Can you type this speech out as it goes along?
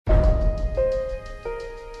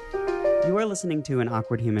You are listening to an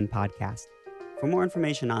Awkward Human podcast. For more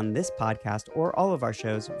information on this podcast or all of our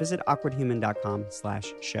shows, visit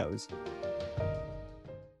awkwardhuman.com/shows.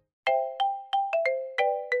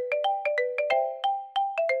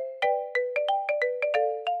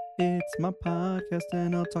 It's my podcast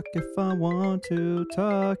and I'll talk if I want to,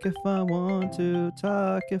 talk if I want to,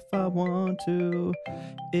 talk if I want to.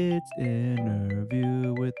 It's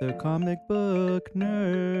interview with a comic book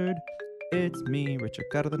nerd. It's me, Richard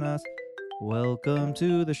Cardenas. Welcome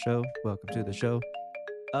to the show. Welcome to the show.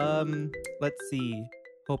 Let's see.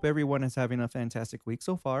 Hope everyone is having a fantastic week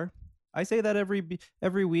so far. I say that every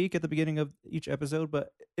week at the beginning of each episode,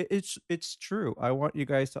 but it's true. I want you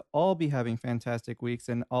guys to all be having fantastic weeks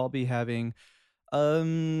and all be having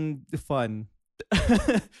fun.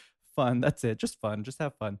 Fun. That's it. Just fun. Just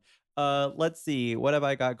have fun. Let's see. What have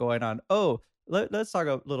I got going on? Oh, let's talk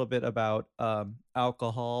a little bit about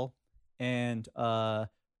alcohol and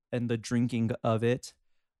the drinking of it.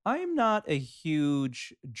 I'm not a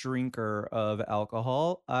huge drinker of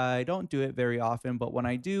alcohol. I don't do it very often, but when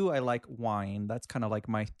I do, I like wine. That's kind of like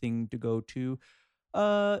my thing to go to.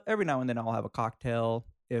 Every now and then I'll have a cocktail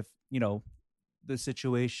if, the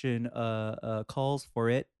situation calls for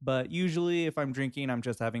it. But usually if I'm drinking, I'm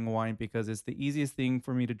just having wine because it's the easiest thing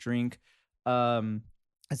for me to drink.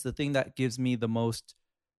 It's the thing that gives me the most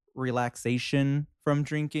relaxation from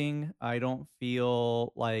drinking. I don't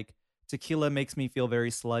feel like tequila makes me feel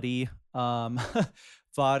very slutty.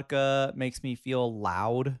 Vodka makes me feel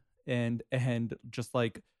loud and just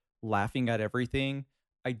like laughing at everything.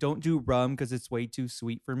 I don't do rum because it's way too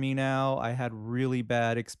sweet for me now. I had really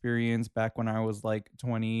bad experience back when I was like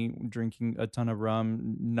 20 drinking a ton of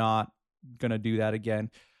rum. Not gonna do that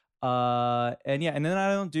again. And then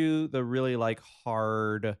I don't do the really like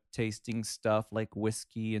hard tasting stuff like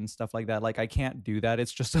whiskey and stuff like that. Like I can't do that.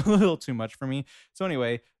 It's just a little too much for me. So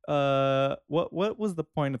anyway, what was the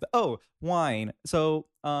point of wine. So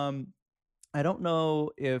I don't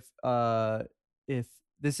know if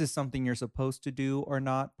this is something you're supposed to do or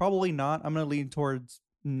not. Probably not. I'm gonna lean towards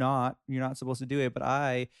not. You're not supposed to do it, but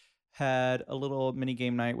I had a little mini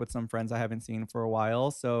game night with some friends I haven't seen for a while.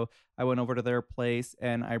 So I went over to their place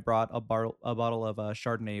and I brought a bottle of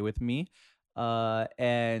Chardonnay with me.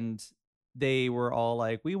 And they were all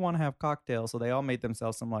like, we want to have cocktails. So they all made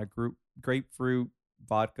themselves some like grapefruit,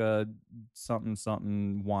 vodka,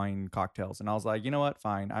 something wine cocktails. And I was like, you know what?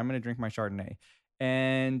 Fine. I'm going to drink my Chardonnay.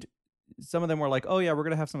 And some of them were like, oh yeah, we're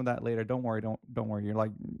going to have some of that later. Don't worry. Don't worry. You're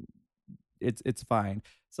like, it's fine.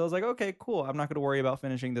 So I was like, okay, cool. I'm not going to worry about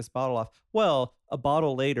finishing this bottle off. Well, a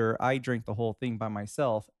bottle later, I drank the whole thing by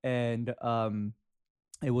myself, and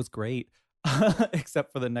it was great,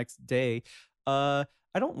 except for the next day. I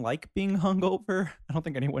don't like being hungover. I don't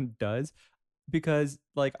think anyone does, because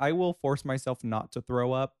like I will force myself not to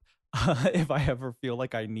throw up if I ever feel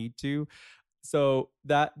like I need to. So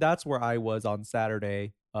that's where I was on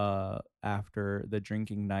Saturday. After the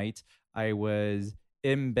drinking night, I was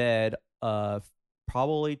in bed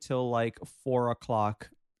probably till like 4 o'clock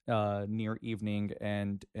near evening,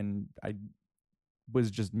 and I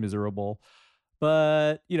was just miserable.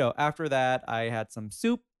 But after that I had some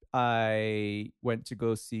soup. I went to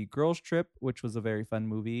go see Girls Trip, which was a very fun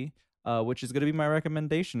movie, which is going to be my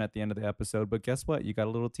recommendation at the end of the episode. But guess what, you got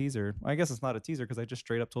a little teaser. I guess it's not a teaser because I just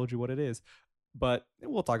straight up told you what it is, but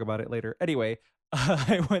we'll talk about it later. Anyway,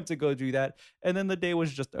 I went to go do that, and then the day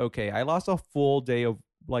was just okay. I lost a full day of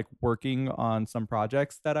like working on some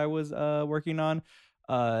projects that I was working on.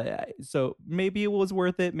 So maybe it was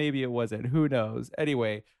worth it, maybe it wasn't. Who knows?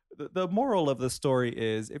 Anyway, the moral of the story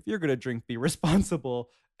is if you're gonna drink, be responsible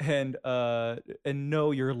and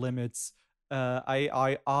know your limits.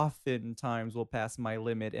 I oftentimes will pass my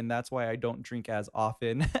limit, and that's why I don't drink as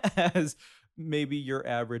often as maybe your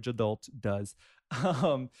average adult does.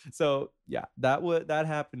 So yeah, that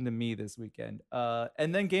happened to me this weekend.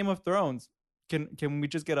 And then Game of Thrones. Can we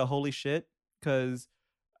just get a holy shit? Because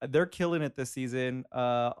they're killing it this season.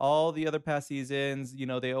 All the other past seasons,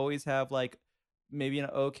 they always have like maybe an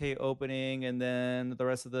okay opening, and then the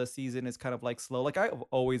rest of the season is kind of like slow. Like I've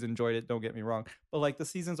always enjoyed it, don't get me wrong, but like the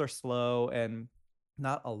seasons are slow and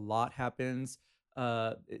not a lot happens.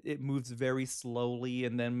 It moves very slowly,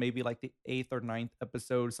 and then maybe like the 8th or 9th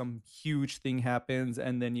episode some huge thing happens,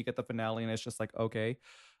 and then you get the finale and it's just like, okay.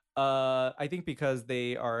 I think because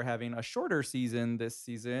they are having a shorter season this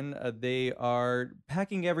season, they are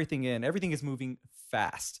packing everything in. Everything is moving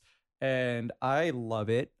fast, and I love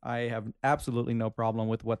it. I have absolutely no problem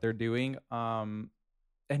with what they're doing. And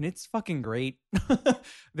it's fucking great.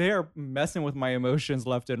 They are messing with my emotions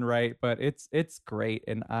left and right, but it's great,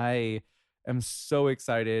 and I am so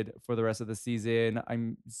excited for the rest of the season.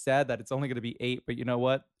 I'm sad that it's only going to be 8, but you know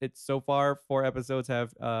what? It's so far 4 episodes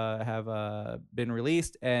have been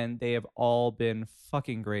released, and they have all been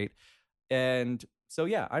fucking great. And so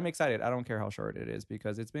yeah, I'm excited. I don't care how short it is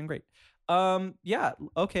because it's been great. Yeah,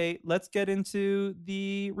 okay, let's get into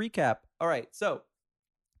the recap. All right, so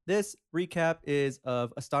this recap is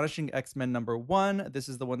of Astonishing X-Men #1. This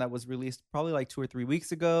is the one that was released probably like 2 or 3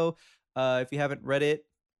 weeks ago. If you haven't read it,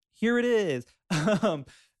 here it is.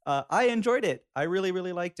 I enjoyed it. I really,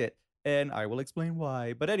 really liked it. And I will explain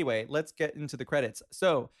why. But anyway, let's get into the credits.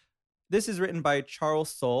 So this is written by Charles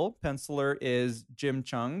Soule. Penciler is Jim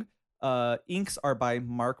Chung. Inks are by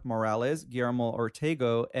Mark Morales, Guillermo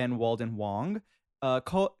Ortego, and Walden Wong.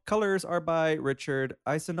 Colors are by Richard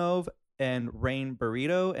Isanove and Rain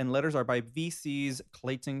Burrito, and letters are by VC's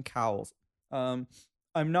Clayton Cowles. I'm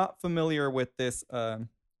not familiar with this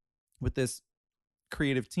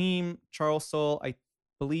creative team. Charles Soule, I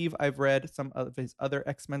believe I've read some of his other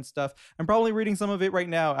X-Men stuff. I'm probably reading some of it right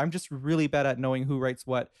now. I'm just really bad at knowing who writes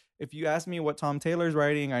what. If you ask me what Tom Taylor's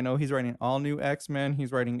writing, I know he's writing All New X-Men.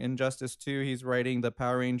 He's writing Injustice 2. He's writing the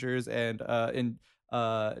Power Rangers and in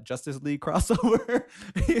Justice League crossover.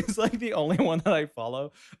 He's like the only one that I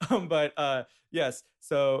follow. But yes.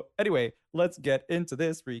 So anyway, let's get into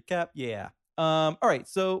this recap. Yeah. All right,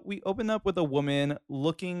 so we open up with a woman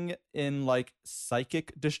looking in like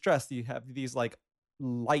psychic distress. You have these like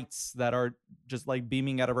lights that are just like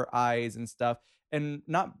beaming out of her eyes and stuff, and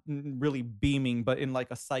not really beaming, but in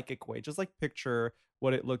like a psychic way. Just like picture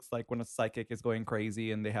what it looks like when a psychic is going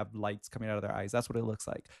crazy and they have lights coming out of their eyes. That's what it looks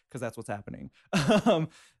like, because that's what's happening.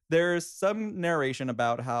 There's some narration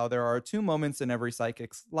about how there are 2 moments in every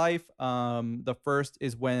psychic's life. The first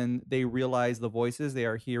is when they realize the voices they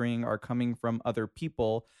are hearing are coming from other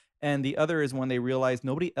people, and the other is when they realize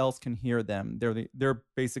nobody else can hear them. They're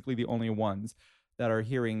basically the only ones that are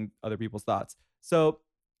hearing other people's thoughts. So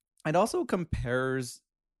it also compares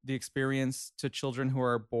the experience to children who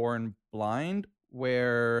are born blind,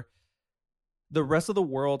 where the rest of the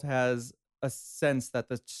world has a sense that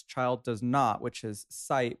the child does not, which is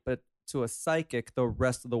sight, but to a psychic, the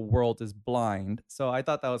rest of the world is blind. So I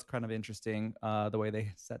thought that was kind of interesting, the way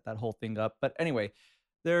they set that whole thing up. But anyway,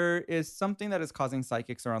 there is something that is causing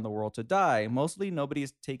psychics around the world to die. Mostly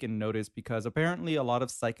nobody's taken notice because apparently a lot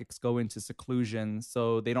of psychics go into seclusion,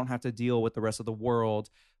 so they don't have to deal with the rest of the world.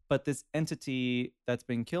 But this entity that's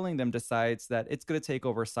been killing them decides that it's going to take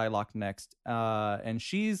over Psylocke next. And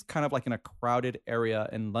she's kind of like in a crowded area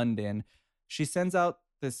in London. She sends out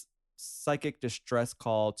this psychic distress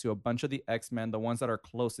call to a bunch of the X-Men, the ones that are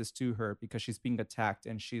closest to her, because she's being attacked,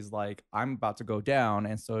 and she's like, I'm about to go down.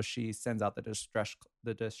 And so she sends out the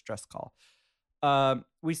distress call.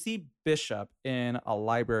 We see Bishop in a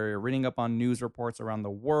library reading up on news reports around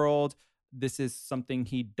the world. This is something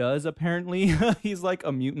he does, apparently. He's like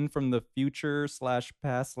a mutant from the future /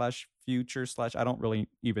 past / future / I don't really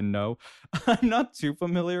even know. I'm not too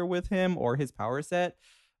familiar with him or his power set,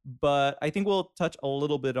 but I think we'll touch a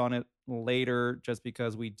little bit on it later, just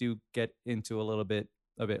because we do get into a little bit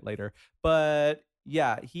of it later. But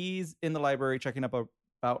yeah, he's in the library checking up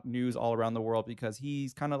about news all around the world, because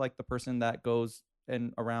he's kind of like the person that goes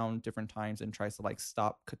and around different times and tries to like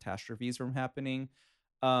stop catastrophes from happening.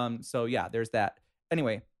 So yeah, there's that.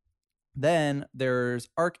 Anyway, then there's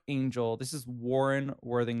Archangel. This is Warren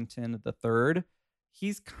Worthington III.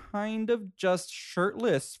 He's kind of just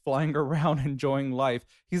shirtless, flying around, enjoying life.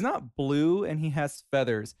 He's not blue, and he has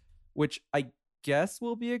feathers, which I guess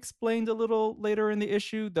will be explained a little later in the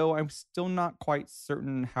issue, though I'm still not quite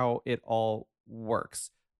certain how it all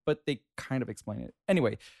works. But they kind of explain it.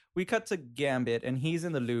 Anyway, we cut to Gambit, and he's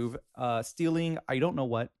in the Louvre, stealing, I don't know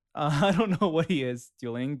what. I don't know what he is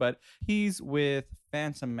stealing, but he's with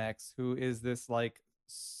Phantom X, who is this like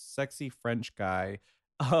sexy French guy.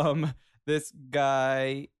 This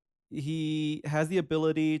guy, he has the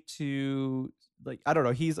ability to, like, I don't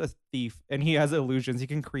know, he's a thief, and he has illusions. He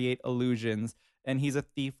can create illusions, and he's a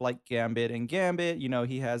thief like Gambit. And Gambit, you know,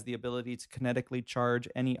 he has the ability to kinetically charge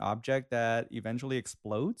any object that eventually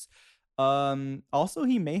explodes. Also,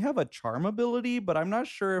 he may have a charm ability, but I'm not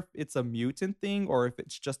sure if it's a mutant thing or if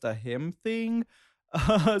it's just a him thing.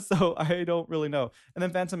 So I don't really know. And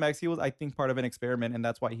then Phantom X, he was, I think, part of an experiment, and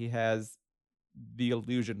that's why he has the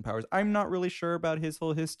illusion powers. I'm not really sure about his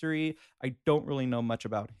whole history. I don't really know much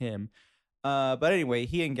about him. But anyway,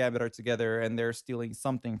 he and Gambit are together, and they're stealing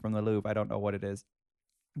something from the Louvre. I don't know what it is.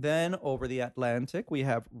 Then over the Atlantic, we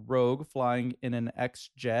have Rogue flying in an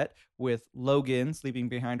X-Jet with Logan sleeping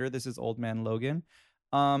behind her. This is Old Man Logan.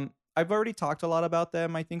 I I've already talked a lot about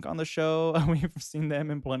them, I think, on the show. We've seen them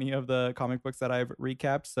in plenty of the comic books that I've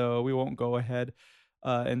recapped, so we won't go ahead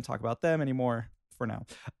and talk about them anymore for now.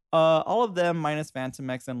 All of them, minus Phantom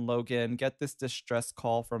X and Logan, get this distress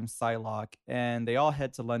call from Psylocke, and they all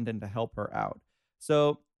head to London to help her out.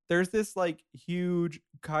 So there's this like huge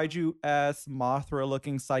kaiju ass Mothra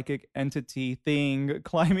looking psychic entity thing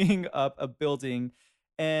climbing up a building,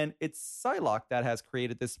 and it's Psylocke that has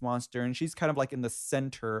created this monster, and she's kind of like in the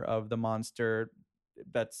center of the monster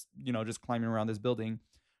that's just climbing around this building.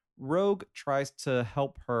 Rogue tries to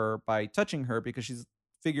help her by touching her because she's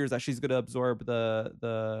figures that she's going to absorb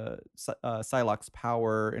the Psylocke's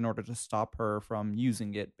power in order to stop her from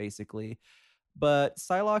using it, basically. But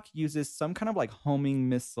Psylocke uses some kind of like homing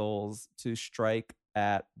missiles to strike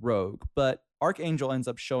at Rogue. But Archangel ends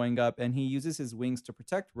up showing up and he uses his wings to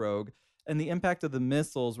protect Rogue. And the impact of the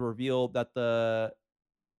missiles reveal that the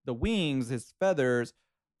wings, his feathers,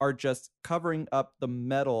 are just covering up the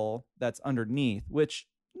metal that's underneath, which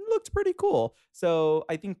looked pretty cool. So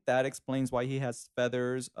I think that explains why he has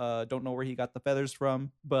feathers. Don't know where he got the feathers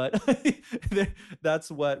from, but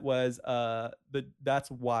that's what was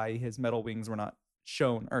that's why his metal wings were not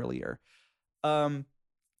shown earlier.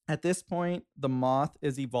 At this point, the moth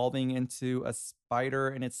is evolving into a spider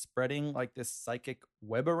and it's spreading like this psychic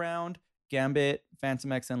web around. Gambit,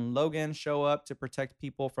 Phantom X, and Logan show up to protect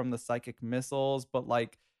people from the psychic missiles, but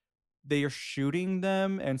like they are shooting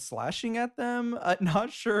them and slashing at them.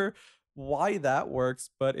 Not sure why that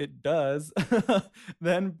works, but it does.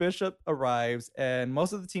 Then Bishop arrives, and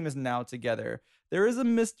most of the team is now together. There is a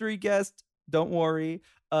mystery guest. Don't worry.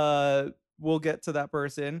 We'll get to that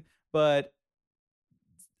person, but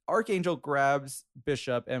Archangel grabs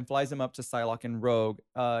Bishop and flies him up to Psylocke and Rogue.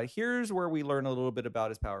 Here's where we learn a little bit about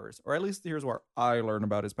his powers, or at least here's where I learn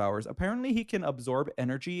about his powers. Apparently, he can absorb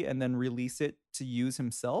energy and then release it to use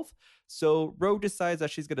himself. So Rogue decides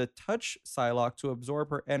that she's going to touch Psylocke to absorb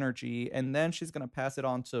her energy, and then she's going to pass it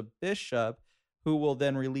on to Bishop, who will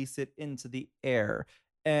then release it into the air.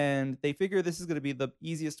 And they figure this is going to be the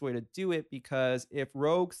easiest way to do it because if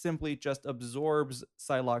Rogue simply just absorbs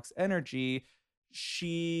Psylocke's energy,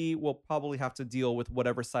 she will probably have to deal with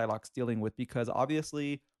whatever Psylocke's dealing with because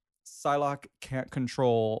obviously Psylocke can't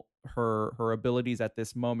control her abilities at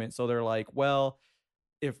this moment. So they're like, well,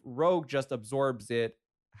 if Rogue just absorbs it,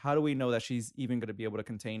 how do we know that she's even going to be able to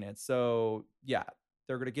contain it? So yeah,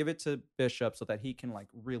 they're going to give it to Bishop so that he can like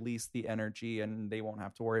release the energy and they won't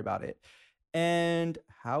have to worry about it. And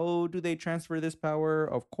how do they transfer this power?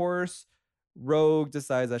 Of course, Rogue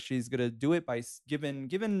decides that she's gonna do it by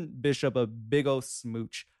giving Bishop a big ol'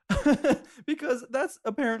 smooch because that's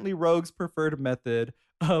apparently Rogue's preferred method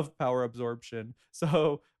of power absorption.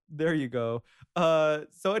 So there you go.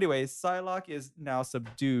 So anyway, Psylocke is now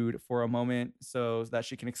subdued for a moment so that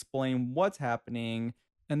she can explain what's happening,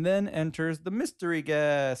 and then enters the mystery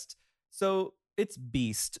guest. So it's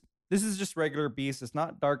Beast. This is just regular Beast. It's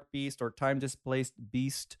not Dark Beast or time displaced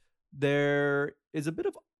Beast. There is a bit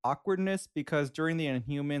of awkwardness because during the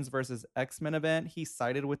Inhumans versus X-Men event, he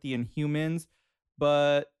sided with the Inhumans,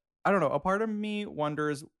 but I don't know. A part of me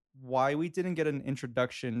wonders why we didn't get an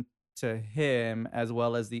introduction to him as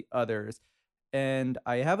well as the others. And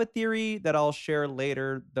I have a theory that I'll share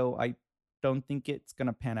later, though I don't think it's going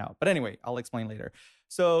to pan out. But anyway, I'll explain later.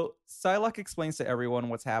 So Psylocke explains to everyone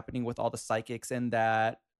what's happening with all the psychics and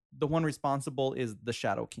that the one responsible is the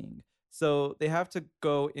Shadow King. So they have to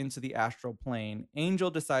go into the astral plane.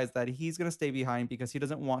 Angel decides that he's going to stay behind because he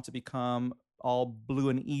doesn't want to become all blue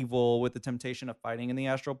and evil with the temptation of fighting in the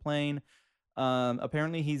astral plane.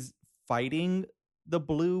 Apparently he's fighting the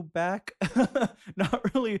blue back.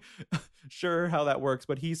 Not really sure how that works,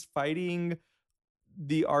 but he's fighting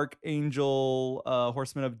the Archangel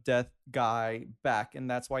Horseman of Death guy back,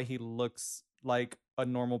 and that's why he looks like a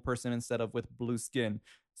normal person instead of with blue skin.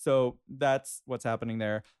 So that's what's happening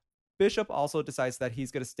there. Bishop also decides that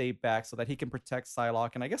he's going to stay back so that he can protect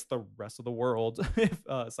Psylocke and I guess the rest of the world if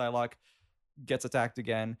Psylocke gets attacked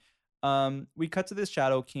again. We cut to this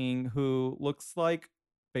Shadow King who looks like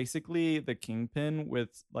basically the Kingpin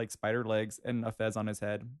with like spider legs and a fez on his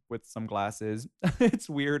head with some glasses. It's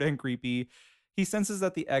weird and creepy. He senses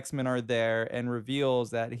that the X-Men are there and reveals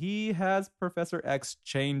that he has Professor X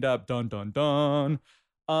chained up. Dun dun dun.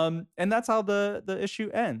 And that's how the issue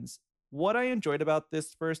ends. What I enjoyed about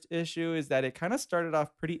this first issue is that it kind of started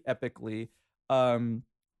off pretty epically.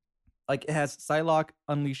 Like it has Psylocke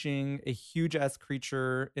unleashing a huge ass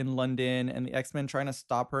creature in London and the X-Men trying to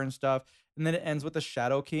stop her and stuff. And then it ends with the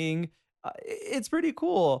Shadow King. It's pretty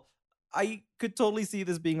cool. I could totally see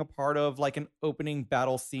this being a part of like an opening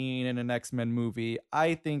battle scene in an X-Men movie.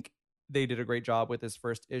 I think they did a great job with this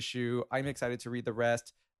first issue. I'm excited to read the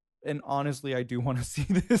rest. And honestly, I do want to see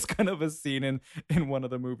this kind of a scene in one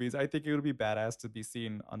of the movies. I think it would be badass to be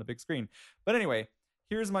seen on the big screen. But anyway,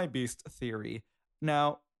 here's my Beast theory.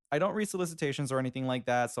 Now, I don't read solicitations or anything like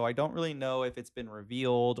that, so I don't really know if it's been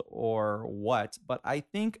revealed or what. But I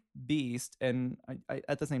think Beast, and I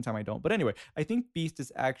at the same time I don't. But anyway, I think Beast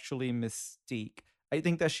is actually Mystique. I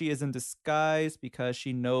think that she is in disguise because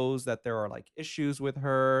she knows that there are like issues with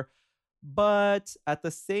her. But at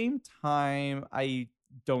the same time, I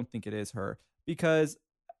don't think it is her because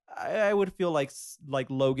I would feel like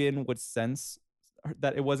Logan would sense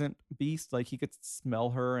that it wasn't Beast. Like he could smell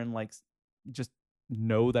her and like just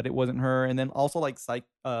know that it wasn't her. And then also like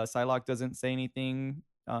Psylocke doesn't say anything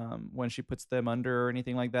when she puts them under or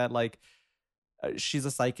anything like that. Like she's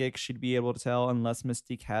a psychic, she'd be able to tell unless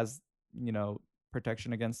Mystique has, you know,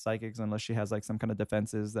 protection against psychics, unless she has like some kind of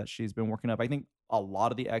defenses that she's been working up. I think a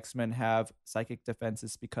lot of the X-Men have psychic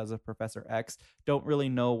defenses because of Professor X. Don't really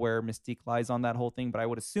know where Mystique lies on that whole thing, but I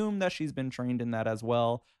would assume that she's been trained in that as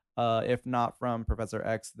well. If not from Professor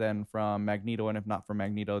X, then from Magneto, and if not from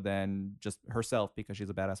Magneto, then just herself because she's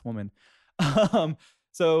a badass woman.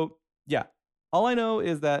 So yeah, all I know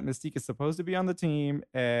is that Mystique is supposed to be on the team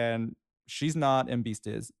and she's not, and Beast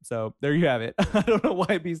is. So there you have it. I don't know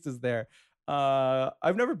why Beast is there.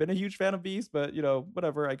 I've never been a huge fan of Beast, but you know,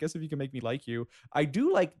 whatever. I guess if you can make me like you. I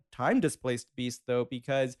do like time displaced Beast though,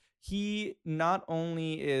 because he not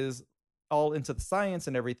only is all into the science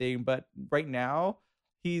and everything, but right now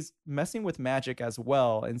he's messing with magic as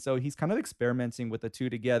well. And so he's kind of experimenting with the two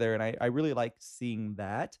together. And I really like seeing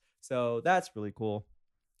that. So that's really cool.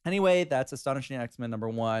 Anyway, that's Astonishing X-Men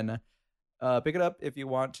 #1. Pick it up if you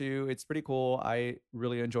want to. It's pretty cool. I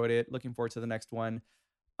really enjoyed it. Looking forward to the next one.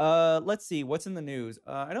 Let's see what's in the news.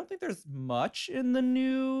 I don't think there's much in the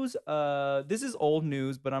news. This is old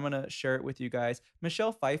news, but I'm gonna share it with you guys.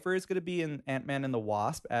 Michelle Pfeiffer is gonna be in Ant-Man and the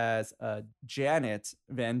Wasp as Janet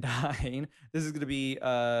Van Dyne. This is gonna be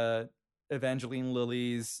Evangeline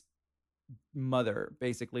Lilly's mother,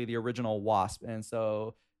 basically the original Wasp, and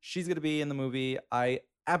so she's gonna be in the movie. I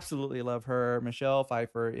absolutely love her. Michelle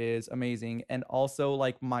Pfeiffer is amazing, and also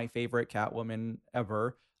like my favorite Catwoman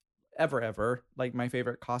ever. Like my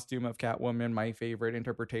favorite costume of Catwoman, my favorite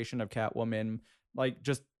interpretation of Catwoman, like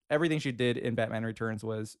just everything she did in Batman Returns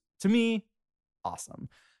was, to me, awesome.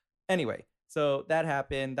 Anyway, so that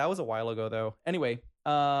happened. That was a while ago though. Anyway,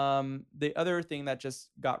 the other thing that just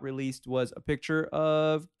got released was a picture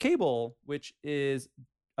of Cable, which is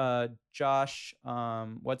Josh,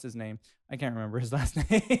 what's his name? I can't remember his last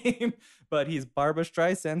name, but he's Barbra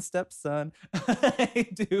Streisand's stepson. I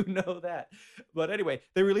do know that. But anyway,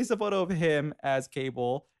 they released a photo of him as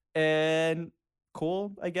Cable, and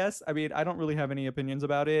cool, I guess. I mean, I don't really have any opinions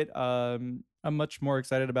about it. I'm much more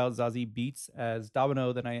excited about Zazie Beetz as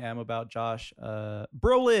Domino than I am about Josh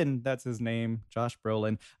Brolin. That's his name, Josh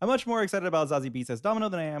Brolin. I'm much more excited about Zazie Beetz as Domino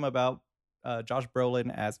than I am about Josh Brolin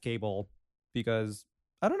as Cable, because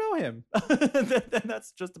I don't know him.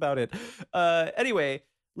 That's just about it. Anyway,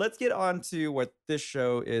 let's get on to what this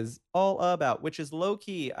show is all about, which is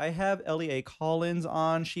Loki. I have Ellie A. Collins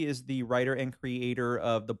on. She is the writer and creator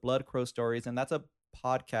of the Blood Crow Stories, and that's a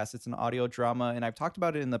podcast. It's an audio drama, and I've talked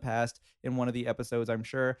about it in the past in one of the episodes, I'm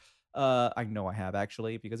sure. I know I have,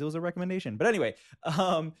 actually, because it was a recommendation. But anyway,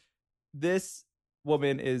 this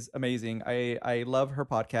woman is amazing. I love her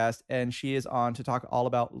podcast, and she is on to talk all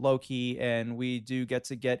about Loki, and we do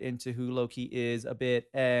get into who Loki is a bit,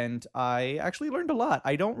 and I actually learned a lot.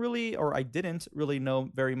 I didn't really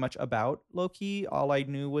know very much about Loki. All I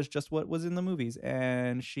knew was just what was in the movies,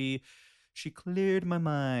 and she cleared my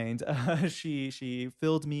mind. She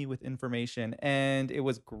filled me with information, and it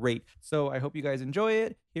was great. So I hope you guys enjoy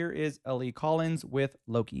it. Here is Ellie Collins with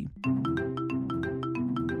Loki.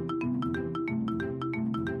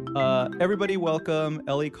 Everybody welcome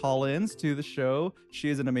Ellie Collins to the show. She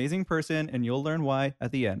is an amazing person, and you'll learn why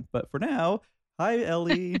at the end. But for now, hi,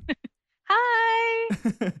 Ellie. Hi.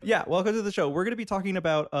 Yeah, welcome to the show. We're going to be talking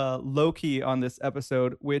about Loki on this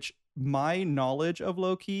episode, which my knowledge of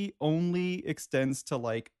Loki only extends to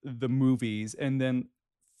like the movies and then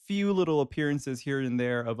few little appearances here and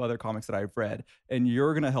there of other comics that I've read. And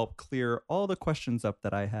you're going to help clear all the questions up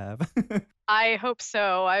that I have. I hope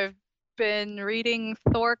so. I've been reading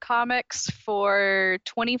Thor comics for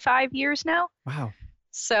 25 years now. Wow.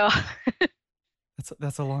 So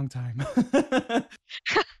that's a long time.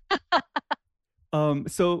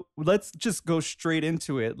 So let's just go straight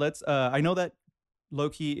into it. I know that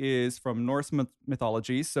Loki is from Norse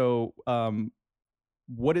mythology. So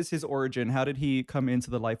what is his origin? How did he come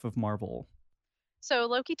into the life of Marvel? So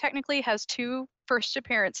Loki technically has two first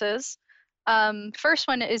appearances. First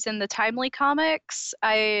one is in the Timely comics,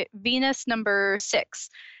 Venus number 6.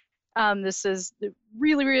 This is the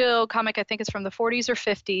really real comic. I think it's from the 40s or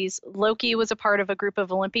 50s. Loki was a part of a group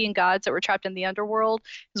of Olympian gods that were trapped in the underworld.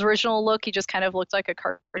 His original look, he just kind of looked like a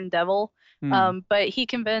cartoon devil. Hmm. But he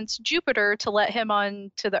convinced Jupiter to let him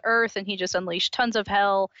on to the earth, and he just unleashed tons of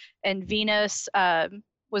hell. And Venus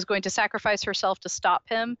was going to sacrifice herself to stop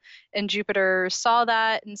him. And Jupiter saw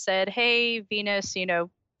that and said, "Hey, Venus,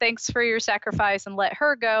 thanks for your sacrifice," and let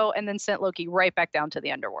her go, and then sent Loki right back down to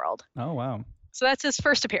the underworld. Oh, wow. So that's his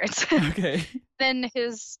first appearance. Okay. Then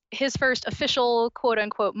his first official quote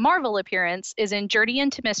unquote Marvel appearance is in Journey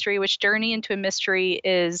into Mystery, which Journey into a Mystery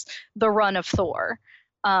is the run of Thor.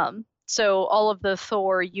 So all of the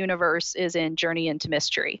Thor universe is in Journey into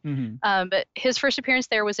Mystery. Hmm. But his first appearance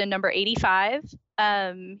there was in number 85.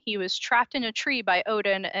 He was trapped in a tree by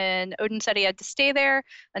Odin, and Odin said he had to stay there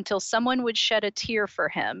until someone would shed a tear for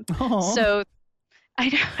him. Oh. So I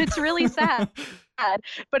know it's really sad,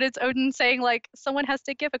 but it's Odin saying like someone has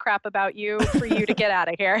to give a crap about you for you to get out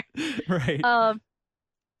of here. Right.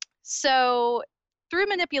 So through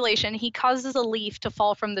manipulation, he causes a leaf to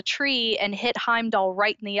fall from the tree and hit Heimdall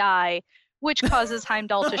right in the eye, which causes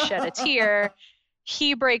Heimdall to shed a tear.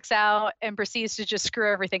 He breaks out and proceeds to just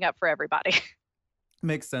screw everything up for everybody.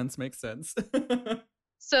 Makes sense. Makes sense.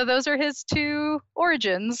 So those are his two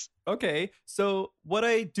origins. Okay, so what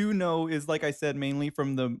I do know is, like I said, mainly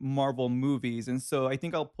from the Marvel movies, and so I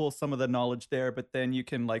think I'll pull some of the knowledge there, but then you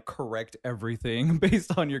can like correct everything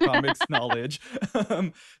based on your comics knowledge.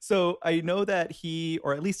 So I know that he,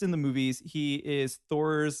 or at least in the movies, he is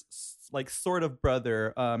Thor's like sort of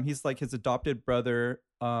brother. He's like his adopted brother.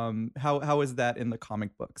 How is that in the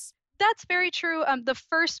comic books? That's very true. The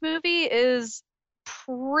first movie is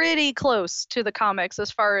pretty close to the comics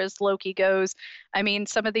as far as Loki goes. I mean,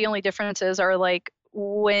 some of the only differences are like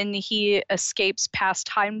when he escapes past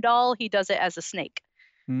Heimdall, he does it as a snake.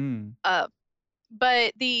 Hmm.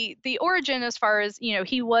 But the origin, as far as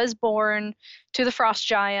he was born to the frost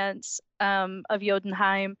giants of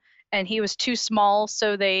Jotunheim, and he was too small,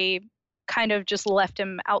 so they kind of just left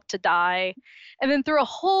him out to die. And then through a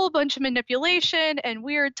whole bunch of manipulation and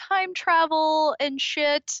weird time travel and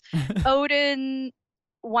shit, Odin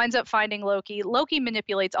winds up finding Loki. Loki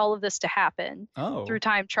manipulates all of this to happen Oh. through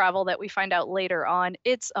time travel that we find out later on.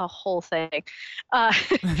 It's a whole thing. Uh,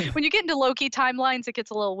 when you get into Loki timelines, it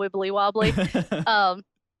gets a little wibbly wobbly.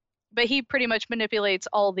 But he pretty much manipulates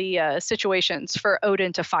all the situations for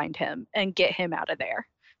Odin to find him and get him out of there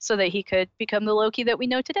so that he could become the Loki that we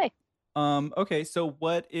know today. Okay, so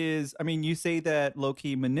I mean, you say that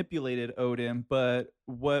Loki manipulated Odin, but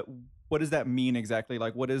what does that mean exactly?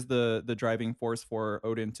 Like, what is the driving force for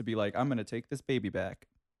Odin to be like, I'm gonna take this baby back?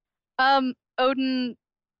 Odin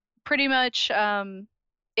pretty much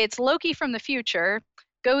it's Loki from the future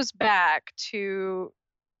goes back to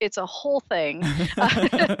it's a whole thing.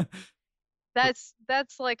 That's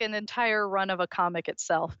like an entire run of a comic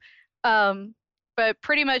itself. But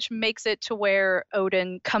pretty much makes it to where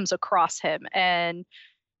Odin comes across him, and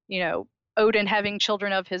Odin having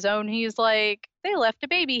children of his own, he's like, they left a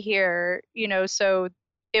baby here, so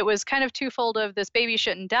it was kind of twofold of this baby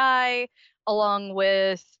shouldn't die, along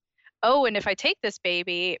with, oh, and if I take this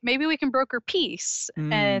baby, maybe we can broker peace.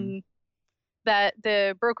 And that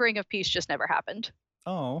the brokering of peace just never happened.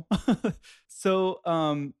 Oh. So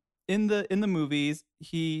in the movies,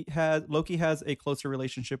 Loki has a closer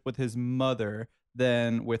relationship with his mother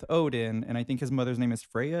than with Odin, and I think his mother's name is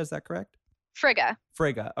Freya, is that correct? Frigga.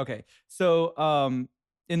 Frigga. Okay. So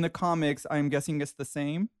in the comics, I'm guessing it's the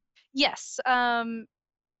same? Yes. In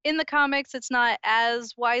the comics, it's not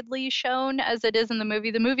as widely shown as it is in the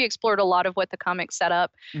movie. The movie explored a lot of what the comics set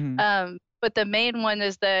up. Mhm. But the main one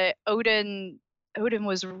is that Odin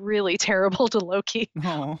was really terrible to Loki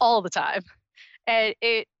Oh. all the time.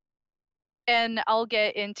 And I'll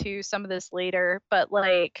get into some of this later, but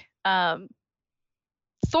like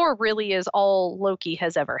Thor really is all Loki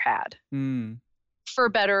has ever had. For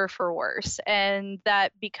better or for worse. And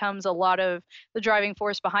that becomes a lot of the driving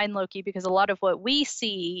force behind Loki, because a lot of what we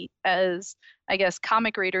see as, I guess,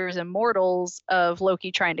 comic readers and mortals of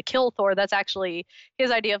Loki trying to kill Thor, that's actually his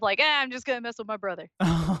idea of like, I'm just going to mess with my brother.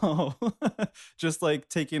 Oh, just like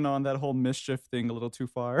taking on that whole mischief thing a little too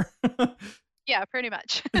far. Yeah, pretty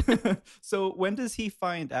much. So when does he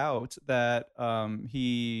find out that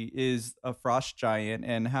he is a frost giant,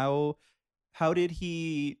 and how did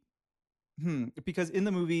he because in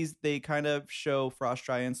the movies they kind of show frost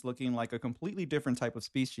giants looking like a completely different type of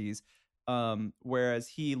species. whereas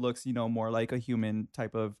he looks, more like a human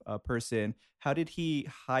type of person. How did he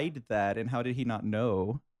hide that, and how did he not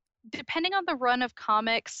know? Depending on the run of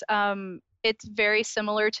comics, it's very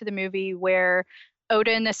similar to the movie where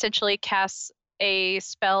Odin essentially casts a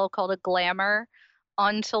spell called a glamour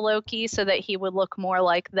onto Loki so that he would look more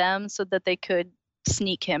like them so that they could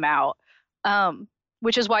sneak him out.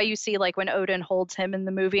 Which is why you see like when Odin holds him in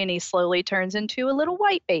the movie and he slowly turns into a little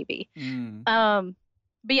white baby.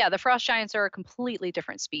 But yeah, the frost giants are a completely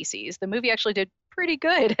different species. The movie actually did pretty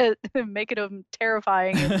good at making them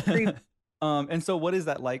terrifying and creepy. And so what is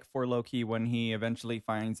that like for Loki when he eventually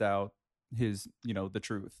finds out his, the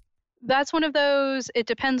truth? That's one of those, it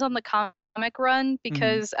depends on the comic run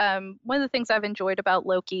because one of the things I've enjoyed about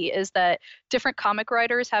Loki is that different comic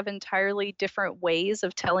writers have entirely different ways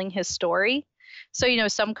of telling his story. So,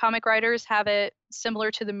 some comic writers have it similar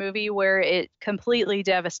to the movie where it completely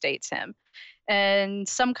devastates him. And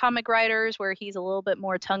some comic writers where he's a little bit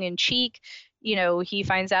more tongue in cheek, he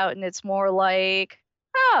finds out and it's more like,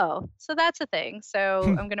 oh, so that's a thing. So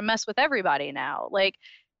I'm going to mess with everybody now. Like,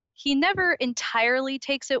 he never entirely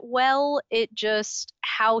takes it well. It just,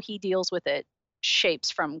 how he deals with it shapes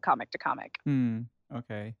from comic to comic.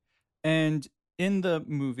 Okay. And in the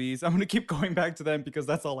movies, I'm going to keep going back to them because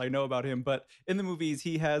that's all I know about him. But in the movies,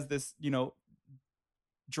 he has this,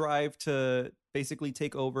 drive to basically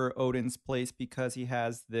take over Odin's place because he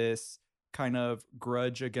has this kind of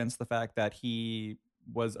grudge against the fact that he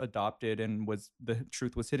was adopted and the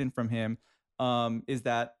truth was hidden from him. Is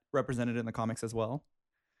that represented in the comics as well?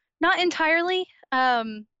 Not entirely. A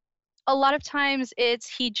lot of times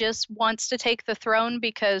he just wants to take the throne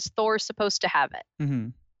because Thor's supposed to have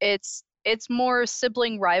it. It's more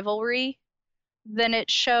sibling rivalry than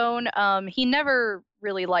it's shown. He never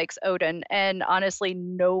really likes Odin, and honestly,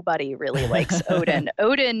 nobody really likes Odin.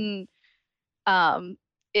 Odin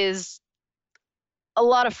is a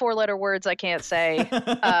lot of four-letter words I can't say.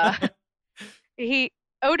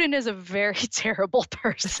 Odin is a very terrible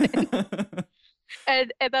person.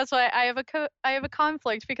 And that's why I have a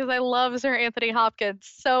conflict because I love Sir Anthony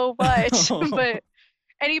Hopkins so much,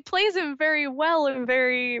 and he plays him very well and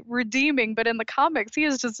very redeeming, but in the comics he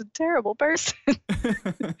is just a terrible person.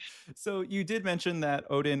 So you did mention that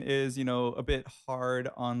Odin is, a bit hard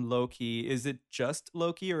on Loki. Is it just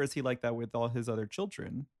Loki, or is he like that with all his other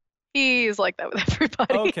children? He's like that with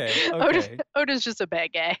everybody. Okay. Odin's just a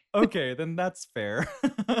bad guy. Okay, then that's fair.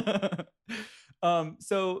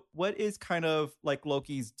 So what is kind of like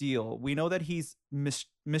Loki's deal? We know that he's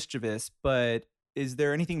mischievous, but is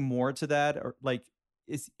there anything more to that? Or like,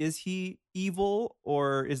 is he evil,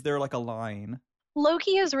 or is there like a line?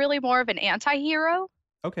 Loki is really more of an anti-hero.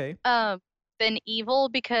 Okay. Than evil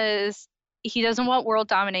because he doesn't want world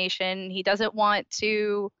domination. He doesn't want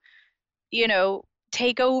to,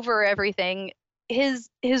 take over everything. His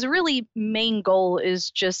really main goal is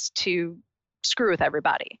just to screw with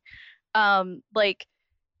everybody. Like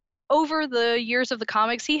over the years of the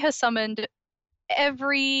comics, he has summoned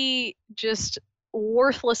every just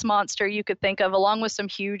worthless monster you could think of, along with some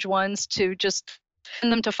huge ones, to just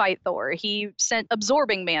send them to fight Thor. He sent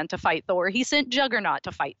Absorbing Man to fight Thor. He sent Juggernaut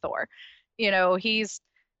to fight Thor. He's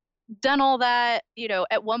done all that.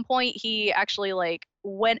 At one point he actually like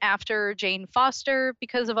went after Jane Foster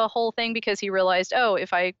because of a whole thing, because he realized, oh,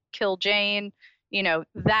 if I kill Jane,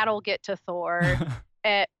 that'll get to Thor.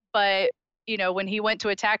 But when he went to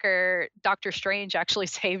attack her, Doctor Strange actually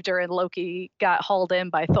saved her and Loki got hauled in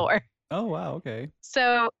by Thor. Oh, wow. Okay.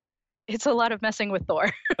 So it's a lot of messing with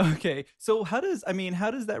Thor. Okay. So how does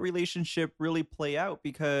that relationship really play out?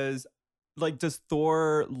 Because like, does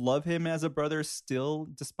Thor love him as a brother still,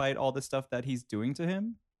 despite all the stuff that he's doing to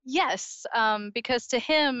him? Yes. Because to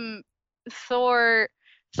him, Thor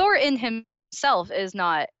in himself is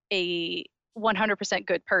not a 100%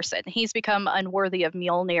 good person. He's become unworthy of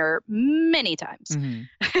Mjolnir many times.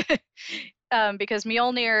 Because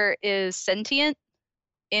Mjolnir is sentient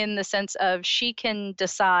in the sense of she can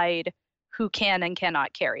decide who can and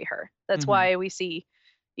cannot carry her. That's why we see,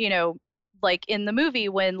 like in the movie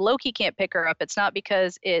when Loki can't pick her up, it's not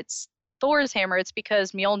because it's Thor's hammer, it's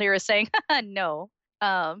because Mjolnir is saying, no.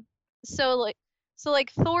 So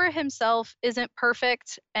Thor himself isn't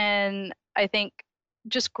perfect, and I think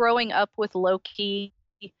just growing up with Loki,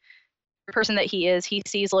 the person that he is, he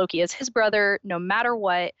sees Loki as his brother no matter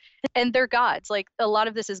what, and they're gods. Like a lot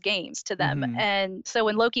of this is games to them. And so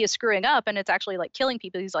when Loki is screwing up and it's actually like killing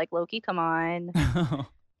people, he's like, Loki, come on.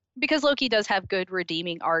 Because Loki does have good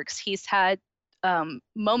redeeming arcs. He's had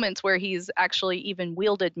moments where he's actually even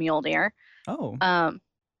wielded Mjolnir.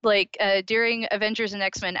 Like during Avengers and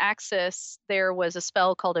X-Men Axis, there was a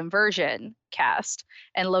spell called Inversion cast,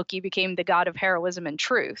 and Loki became the god of heroism and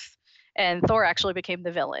truth, and Thor actually became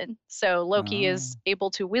the villain. So Loki Oh. is able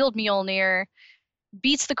to wield Mjolnir,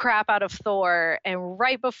 beats the crap out of Thor, and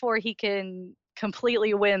right before he can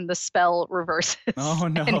completely win, the spell reverses Oh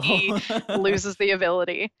and he no. loses the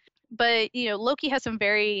ability. But Loki has some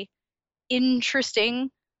very interesting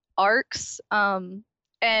arcs.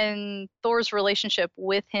 And Thor's relationship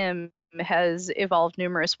with him has evolved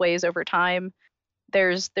numerous ways over time.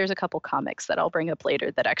 There's a couple comics that I'll bring up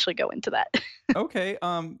later that actually go into that. Okay,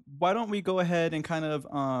 why don't we go ahead and kind of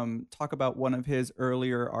talk about one of his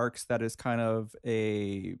earlier arcs that is kind of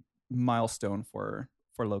a milestone for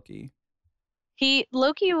Loki.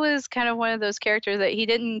 Loki was kind of one of those characters that he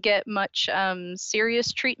didn't get much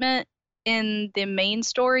serious treatment in the main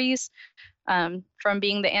stories, from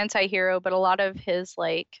being the anti-hero, but a lot of his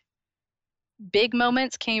like big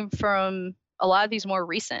moments came from a lot of these more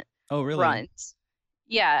recent Oh, really? runs.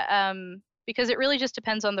 Yeah, because it really just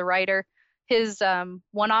depends on the writer. His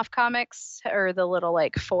one-off comics, or the little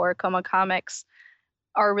like 4 comics,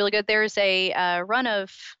 are really good. There's a run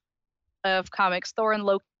of comics, Thor and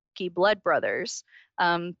Loki Blood Brothers.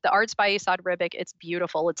 The art's by Esad Ribic. It's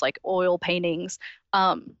beautiful. It's like oil paintings.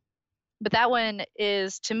 But that one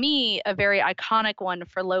is, to me, a very iconic one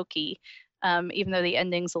for Loki, even though the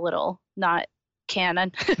ending's a little not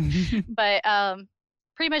canon. But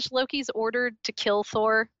pretty much Loki's ordered to kill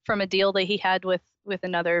Thor from a deal that he had with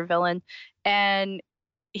another villain, and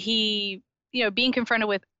he, being confronted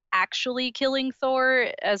with actually killing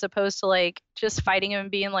Thor as opposed to like just fighting him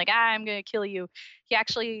and being like, I'm gonna kill you. He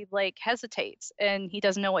actually like hesitates and he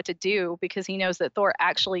doesn't know what to do because he knows that Thor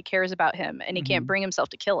actually cares about him and he can't bring himself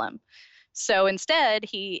to kill him. So instead,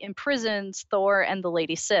 he imprisons Thor and the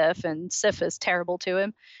Lady Sif, and Sif is terrible to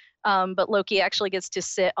him. But Loki actually gets to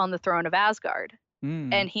sit on the throne of Asgard.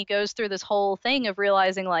 Mm. And he goes through this whole thing of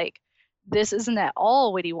realizing, like, this isn't at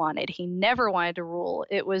all what he wanted. He never wanted to rule.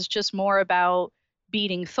 It was just more about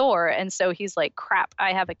beating Thor. And so he's like, crap,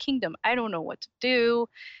 I have a kingdom. I don't know what to do.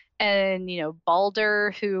 And,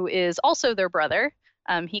 Balder, who is also their brother,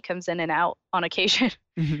 he comes in and out on occasion.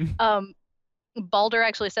 um, Balder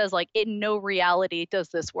actually says, like, in no reality does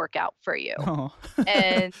this work out for you. Oh.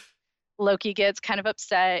 And Loki gets kind of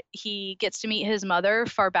upset. He gets to meet his mother,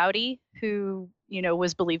 Farbauti, who,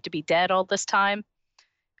 was believed to be dead all this time.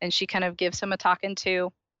 And she kind of gives him a talking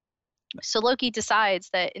to. So Loki decides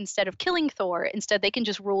that instead of killing Thor, instead they can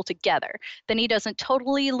just rule together. Then he doesn't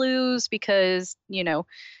totally lose because,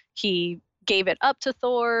 he gave it up to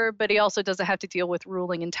Thor, but he also doesn't have to deal with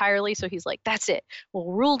ruling entirely. So he's like, that's it.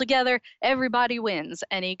 We'll rule together. Everybody wins.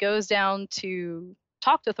 And he goes down to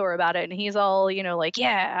talk to Thor about it. And he's all, like,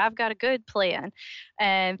 yeah, I've got a good plan.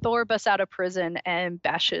 And Thor busts out of prison and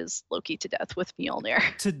bashes Loki to death with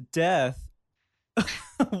Mjolnir. To death?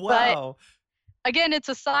 But Wow. again, it's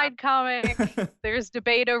a side comic. There's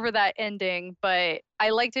debate over that ending, but I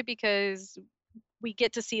liked it because we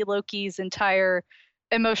get to see Loki's entire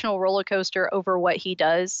emotional roller coaster over what he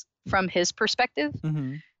does from his perspective.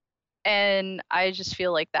 And I just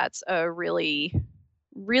feel like that's a really,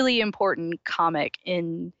 really important comic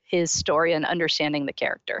in his story and understanding the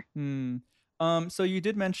character. So you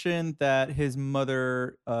did mention that his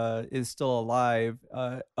mother is still alive.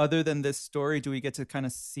 Other than this story, do we get to kind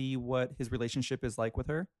of see what his relationship is like with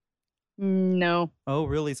her? No. Oh,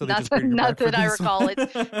 really? So they Not just bring her not back for that I this recall. one?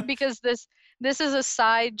 It's because this is a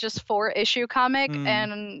side just 4-issue comic,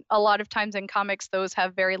 and a lot of times in comics those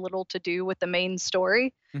have very little to do with the main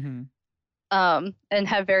story. And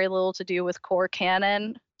have very little to do with core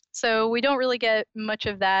canon. So we don't really get much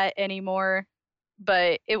of that anymore,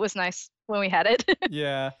 but it was nice when we had it.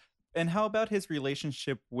 Yeah. And how about his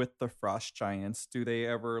relationship with the Frost Giants? Do they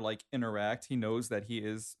ever like interact? He knows that he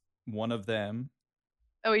is one of them.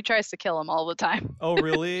 Oh, he tries to kill him all the time. Oh,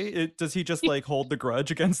 really? Does he just like hold the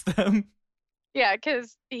grudge against them? Yeah,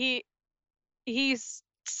 because he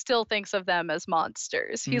still thinks of them as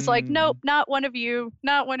monsters. He's like, nope, not one of you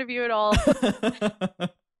at all.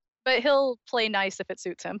 But he'll play nice if it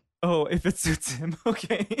suits him. Oh, if it suits him.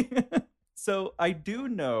 Okay. So I do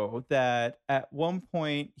know that at one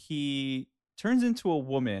point he turns into a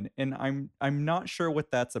woman, and I'm not sure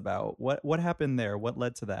what that's about. What happened there? What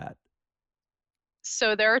led to that?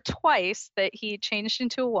 So there are twice that he changed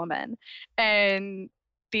into a woman, and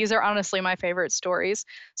these are honestly my favorite stories.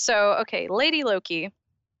 So, okay, Lady Loki,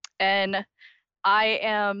 and I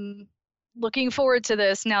am looking forward to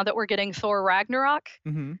this now that we're getting Thor Ragnarok.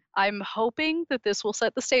 I'm hoping that this will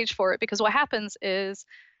set the stage for it, because what happens is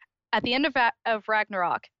at the end of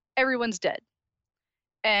Ragnarok, everyone's dead.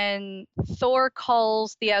 and Thor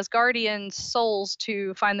calls the Asgardian souls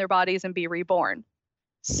to find their bodies and be reborn.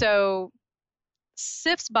 So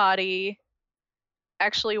Sif's body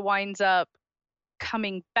actually winds up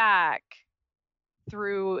coming back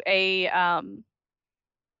through a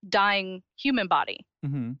dying human body.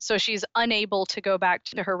 Mm-hmm. So she's unable to go back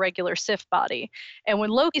to her regular Sif body. And when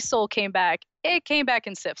Loki's soul came back, it came back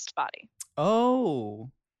in Sif's body. Oh.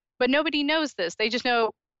 But nobody knows this. They just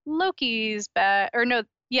know Loki's back. Or no,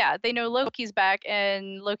 yeah, they know Loki's back.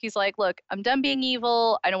 And Loki's like, look, I'm done being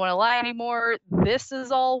evil. I don't want to lie anymore. This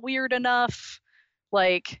is all weird enough.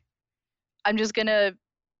 Like, I'm just gonna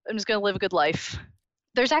live a good life.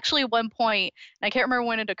 There's actually one point, and I can't remember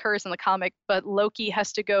when it occurs in the comic, but Loki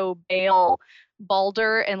has to go bail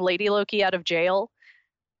Balder and Lady Loki out of jail.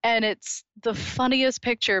 And it's the funniest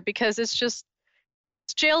picture because it's just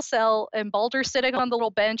jail cell and Balder's sitting on the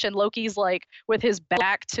little bench and Loki's like with his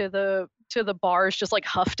back to the bars, just like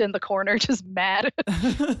huffed in the corner, just mad.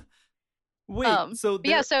 Wait, so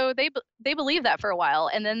yeah, so they believe that for a while,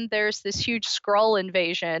 and then there's this huge Skrull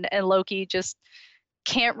invasion, and Loki just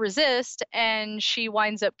can't resist, and she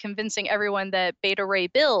winds up convincing everyone that Beta Ray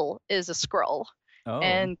Bill is a Skrull,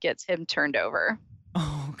 and gets him turned over.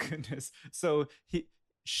 Oh goodness! So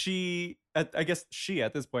I guess she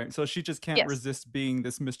at this point, so she just can't resist being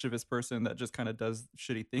this mischievous person that just kind of does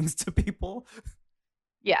shitty things to people.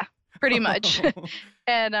 Yeah, pretty much.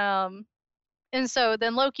 And so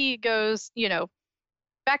then Loki goes,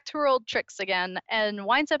 back to her old tricks again and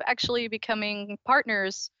winds up actually becoming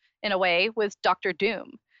partners in a way with Doctor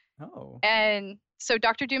Doom. Oh. And so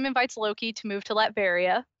Doctor Doom invites Loki to move to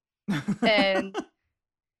Latveria. And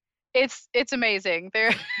it's amazing.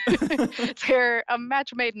 They're a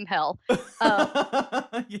match made in hell.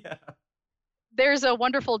 Yeah. There's a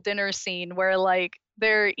wonderful dinner scene where like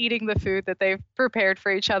they're eating the food that they've prepared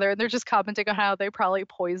for each other, and they're just commenting on how they probably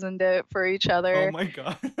poisoned it for each other. Oh my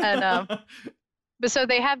god. And but so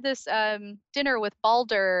they have this dinner with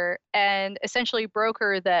Balder and essentially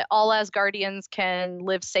broker that all Asgardians can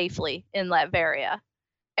live safely in Latveria.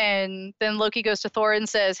 And then Loki goes to Thor and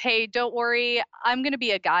says, hey, don't worry, I'm going to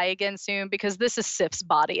be a guy again soon because this is Sif's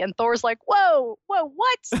body. And Thor's like, whoa,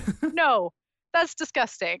 what? No, that's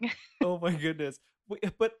disgusting. Oh my goodness. Wait,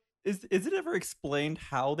 but is it ever explained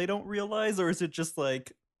how they don't realize, or is it just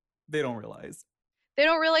like they don't realize? They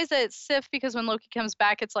don't realize that it's Sif because when Loki comes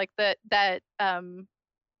back, it's like that when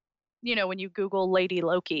you Google Lady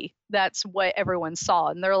Loki, that's what everyone saw.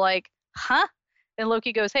 And they're like, huh? And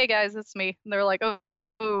Loki goes, hey guys, it's me. And they're like,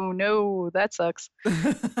 oh no, that sucks.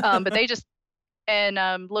 But they just,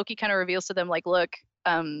 and Loki kind of reveals to them like, look,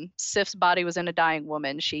 Sif's body was in a dying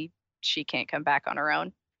woman. She can't come back on her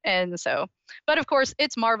own. And so, but of course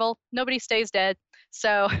it's Marvel. Nobody stays dead.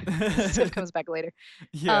 So Sif comes back later.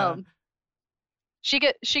 Yeah. She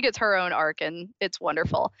gets her own arc and it's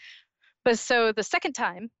wonderful. But so the second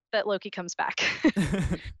time that Loki comes back,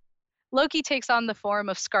 Loki takes on the form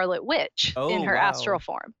of Scarlet Witch in her astral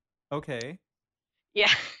form. Okay.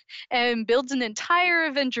 Yeah. And builds an entire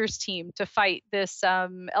Avengers team to fight this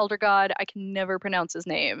elder god. I can never pronounce his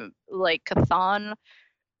name, like Chthon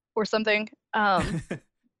or something.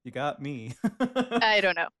 You got me. I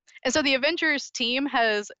don't know. And so the Avengers team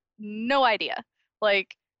has no idea.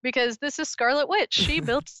 Like, because this is Scarlet Witch. She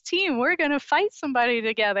built a team. We're going to fight somebody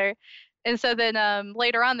together. And so then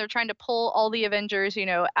later on, they're trying to pull all the Avengers,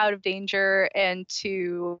 out of danger and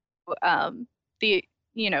to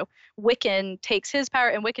Wiccan takes his power,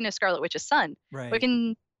 and Wiccan is Scarlet Witch's son. Right.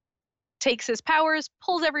 Wiccan takes his powers,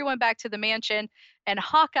 pulls everyone back to the mansion, and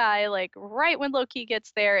Hawkeye, like right when Loki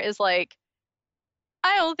gets there, is like,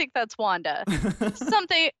 I don't think that's Wanda.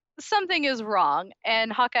 Something is wrong.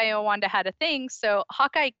 And Hawkeye and Wanda had a thing, so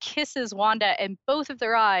Hawkeye kisses Wanda and both of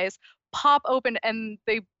their eyes pop open and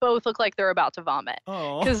they both look like they're about to vomit.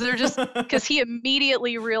 Because he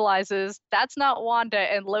immediately realizes that's not Wanda,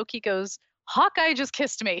 and Loki goes, Hawkeye just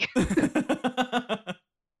kissed me.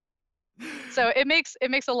 So it makes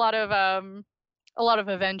a lot of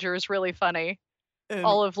Avengers really funny. And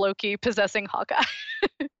all of Loki possessing Hawkeye.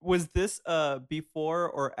 Was this before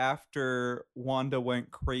or after Wanda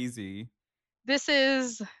went crazy? This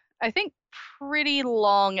is, I think, pretty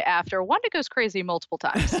long after. Wanda goes crazy multiple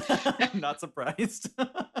times. I'm not surprised.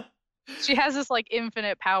 She has this like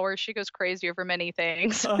infinite power. She goes crazy over many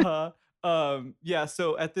things. Yeah,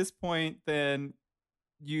 so at this point then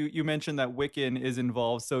you mentioned that Wiccan is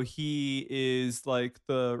involved, so he is like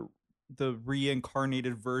the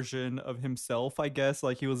reincarnated version of himself, I guess.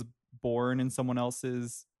 Like he was born in someone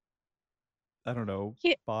else's, I don't know,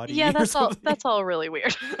 body. Yeah, that's all really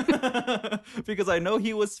weird. Because I know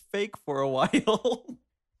he was fake for a while.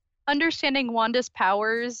 understanding Wanda's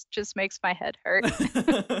powers just makes my head hurt.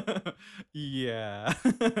 Yeah.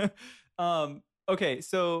 Okay,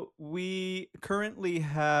 so we currently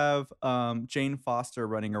have Jane Foster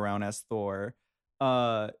running around as Thor.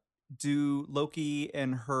 Do Loki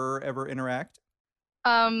and her ever interact?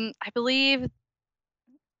 I believe,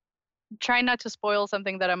 trying not to spoil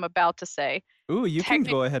something that I'm about to say. Ooh, you can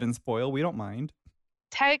Technic go ahead and spoil. We don't mind.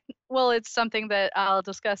 well, it's something that I'll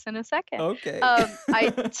discuss in a second. Okay. I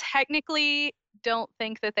technically don't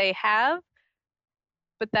think that they have,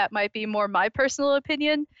 but that might be more my personal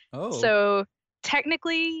opinion. Oh. So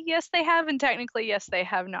technically, yes, they have, and technically, yes, they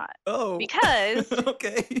have not. Oh. Because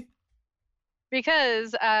Okay.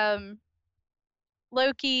 because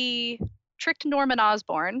Loki tricked Norman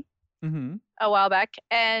Osborn Mm-hmm. a while back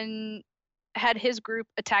and had his group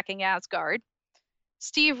attacking Asgard.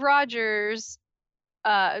 Steve Rogers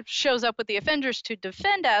shows up with the Avengers to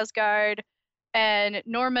defend Asgard, and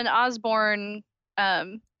Norman Osborn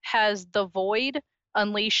has the Void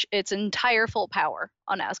unleash its entire full power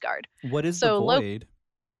on Asgard. What is the So void?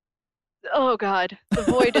 oh God, the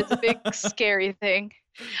Void is a big scary thing.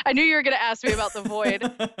 I knew you were gonna ask me about the Void,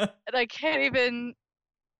 and I can't even.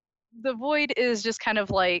 The Void is just kind of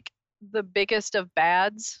like the biggest of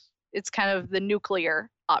bads. It's kind of the nuclear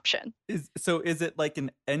option. Is it like an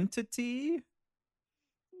entity?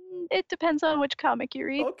 It depends on which comic you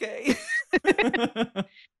read. Okay.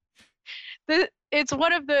 It's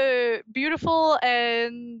one of the beautiful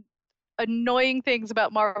and annoying things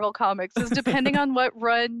about Marvel Comics is depending on what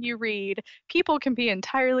run you read, people can be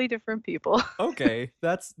entirely different people. Okay,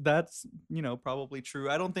 that's probably true.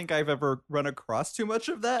 I don't think I've ever run across too much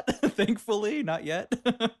of that. Thankfully, not yet.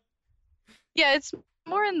 Yeah, it's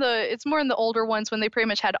more in the older ones when they pretty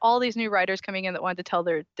much had all these new writers coming in that wanted to tell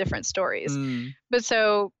their different stories. Mm. But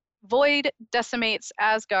so Void decimates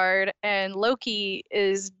Asgard, and Loki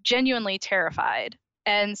is genuinely terrified.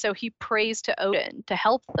 And so he prays to Odin to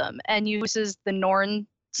help them and uses the Norn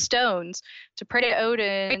stones to pray to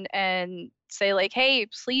Odin and say, like, hey,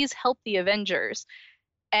 please help the Avengers.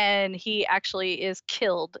 And he actually is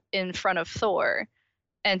killed in front of Thor.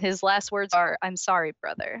 And his last words are, I'm sorry,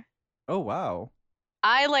 brother. Oh wow.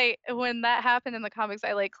 I like when that happened in the comics,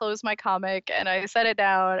 I like closed my comic and I set it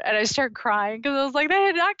down and I started crying because I was like, they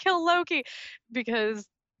did not kill Loki because,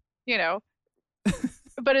 you know,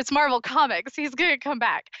 but it's Marvel Comics. He's going to come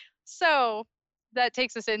back. So that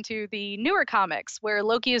takes us into the newer comics where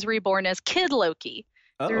Loki is reborn as Kid Loki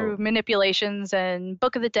through Oh. manipulations and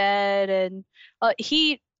Book of the Dead. And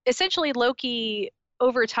he essentially, Loki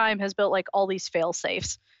over time has built like all these fail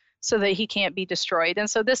safes so that he can't be destroyed. And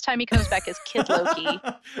so this time he comes back as Kid Loki.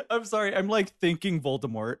 I'm sorry. I'm like thinking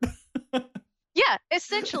Voldemort. Yeah,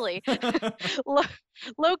 essentially.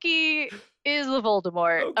 Loki is the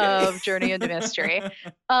Voldemort Okay. of Journey into Mystery.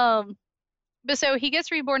 But so he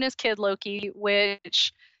gets reborn as Kid Loki,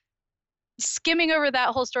 which skimming over that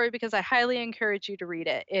whole story because I highly encourage you to read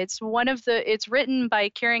it. It's written by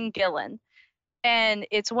Kieran Gillen, and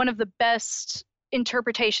it's one of the best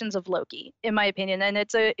interpretations of Loki, in my opinion. And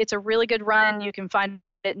it's a really good run. You can find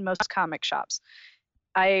it in most comic shops.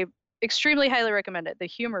 I extremely highly recommend it. The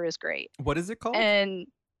humor is great. What is it called? And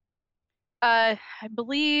I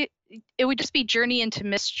believe it would just be Journey into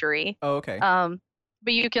Mystery. Oh, okay.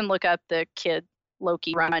 But you can look up the Kid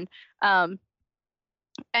Loki run. And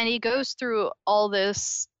he goes through all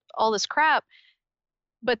this crap,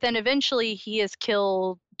 but then eventually he is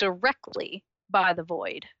killed directly by the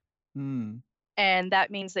Void. Hmm. And that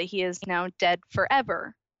means that he is now dead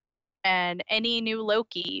forever. And any new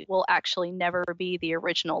Loki will actually never be the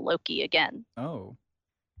original Loki again. Oh.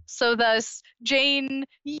 So thus, Jane,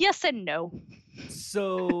 yes and no.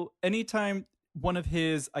 So anytime one of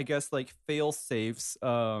his, I guess, like fail safes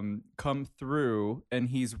come through and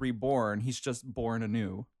he's reborn, he's just born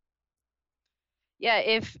anew. Yeah,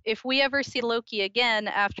 if we ever see Loki again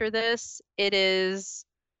after this, it is,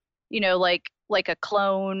 like a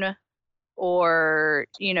clone or,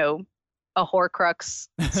 a Horcrux,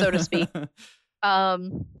 so to speak.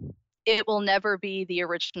 It will never be the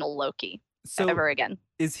original Loki ever again.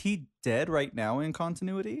 Is he dead right now in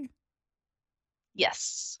continuity?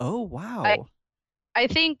 Yes. Oh, wow. I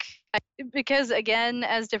think because, again,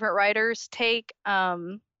 as different writers take,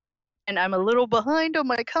 and I'm a little behind on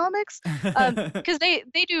my comics, because they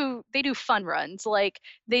do fun runs. Like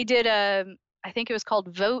they did I think it was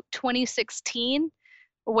called Vote 2016,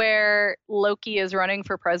 where Loki is running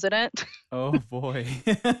for president. Oh boy.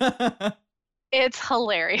 It's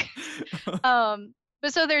hilarious.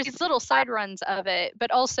 But so there's these little side runs of it, but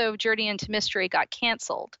also Journey into Mystery got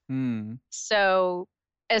canceled. So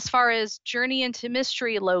as far as Journey into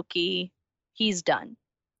Mystery Loki, he's done.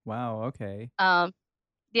 Wow. Okay. Um,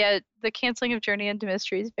 yeah, the canceling of Journey into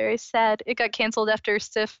Mystery is very sad. It got canceled after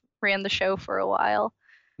Sif ran the show for a while.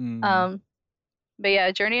 Mm. Um, but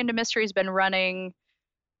yeah, Journey into Mystery has been running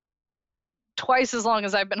twice as long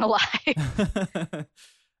as I've been alive.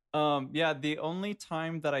 Yeah, the only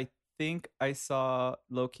time that I think I saw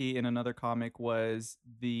Loki in another comic was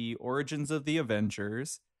the Origins of the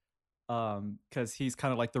Avengers. Because he's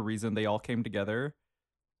kind of like the reason they all came together.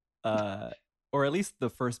 Uh, or at least the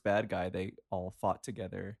first bad guy they all fought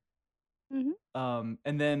together. Mhm.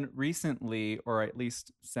 And then recently, or at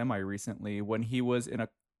least semi-recently, when he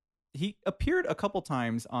appeared a couple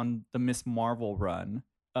times on the Miss Marvel run.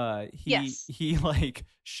 He Yes. he like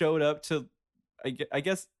showed up to I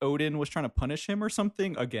guess Odin was trying to punish him or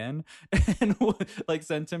something again, and like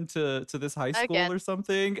sent him to this high school Again. or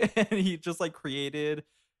something, and he just like created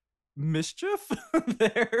mischief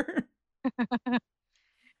there.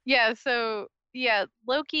 Yeah, so yeah,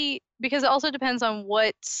 Loki, because it also depends on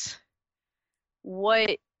what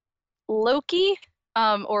Loki,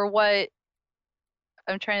 or what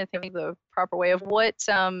I'm trying to think of the proper way of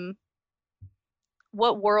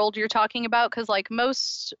what world you're talking about, because like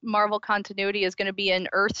most Marvel continuity is going to be in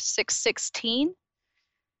Earth 616.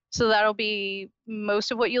 So that'll be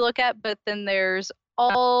most of what you look at, but then there's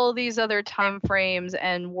all these other time frames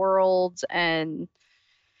and worlds and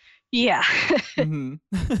yeah. hmm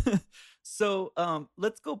So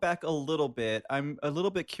let's go back a little bit. I'm a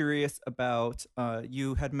little bit curious about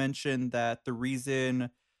you had mentioned that the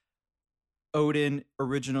reason Odin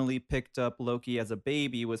originally picked up Loki as a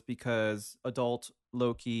baby was because adult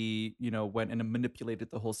Loki, went and manipulated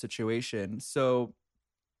the whole situation. So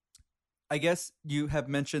I guess you have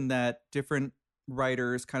mentioned that different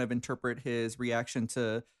writers kind of interpret his reaction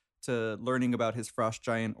to learning about his frost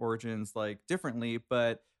giant origins like differently,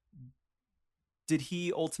 but did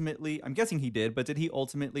he ultimately, I'm guessing he did, but did he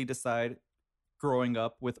ultimately decide growing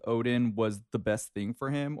up with Odin was the best thing for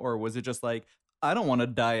him, or was it just like, I don't want to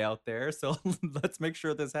die out there, so let's make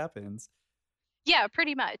sure this happens? Yeah,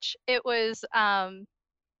 pretty much. It was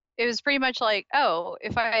pretty much like, oh,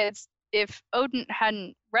 if Odin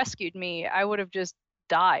hadn't rescued me, I would have just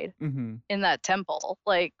died Mm-hmm. in that temple,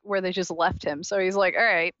 like where they just left him. So he's like, all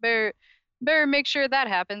right, better make sure that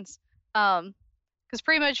happens. Because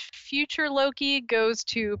pretty much future Loki goes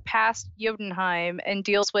to past Jotunheim and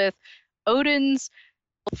deals with Odin's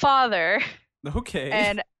father Okay.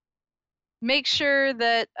 and makes sure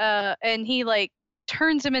that and he like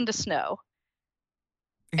turns him into snow.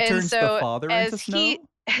 He And turns the so father into snow?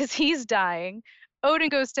 as he's dying, Odin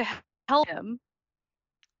goes to help him,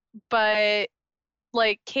 but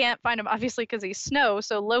like can't find him obviously because he's snow.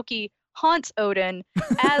 So Loki haunts Odin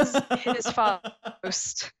as his father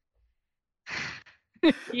ghost.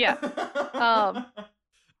 Yeah. Um,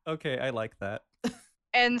 Okay, I like that.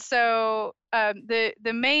 and so the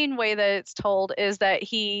main way that it's told is that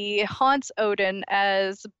he haunts Odin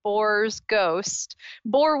as Bor's ghost.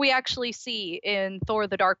 Bor we actually see in Thor: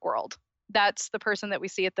 The Dark World. That's the person that we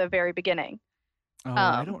see at the very beginning. Oh,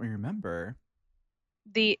 I Um, don't remember.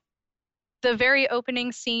 the the very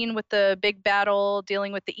opening scene with the big battle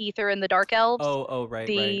dealing with the ether and the dark elves, Oh, right, right.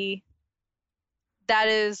 the that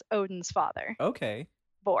is Odin's father, Okay.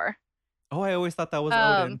 Bor. Oh, I always thought that was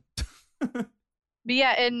Um, Odin. but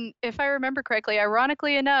yeah, and if I remember correctly,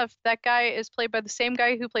 ironically enough, that guy is played by the same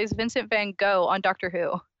guy who plays Vincent Van Gogh on Doctor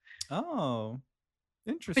Who, Oh,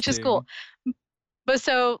 which is cool. interesting. But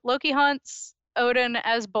so Loki hunts Odin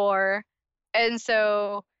as Bor, and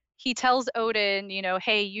so he tells Odin,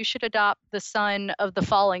 hey, you should adopt the son of the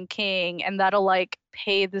fallen king, and that'll like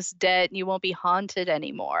pay this debt, and you won't be haunted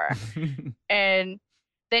anymore. And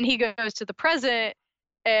then he goes to the present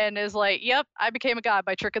and is like, "Yep, I became a god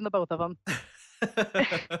by tricking the both of them."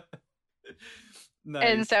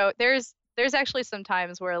 And Nice. so there's actually some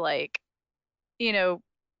times where like, you know,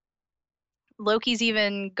 Loki's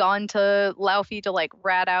even gone to Laufey to like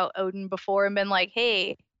rat out Odin before and been like,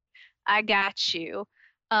 "Hey, I got you."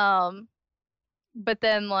 Um, but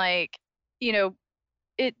then like, you know,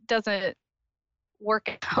 it doesn't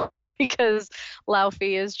work out because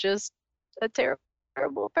Laufey is just a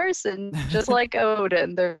terrible person, just like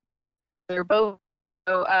Odin. They're both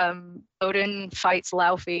so, Odin fights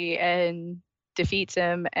Laufey and defeats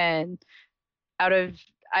him, and out of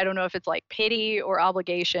I don't know if it's like pity or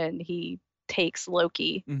obligation, he takes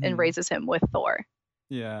Loki and hmm raises him with Thor.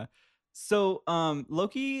 Yeah. So,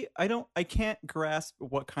 Loki, I can't grasp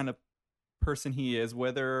what kind of person he is,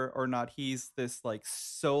 whether or not he's this like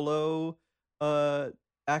solo uh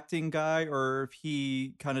acting guy or if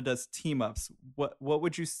he kind of does team ups. What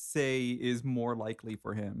would you say is more likely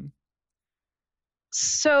for him?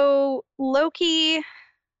 So Loki,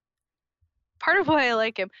 part of why I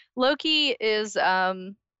like him. Loki is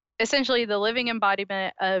essentially the living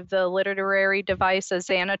embodiment of the literary device as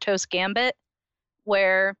Xanatos Gambit,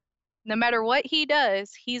 where no matter what he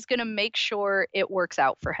does, he's going to make sure it works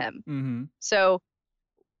out for him. Mm-hmm. So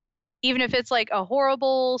even if it's like a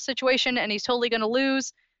horrible situation and he's totally going to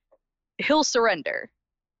lose, he'll surrender.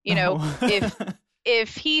 You know, if Oh.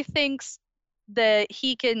 if he thinks that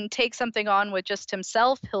he can take something on with just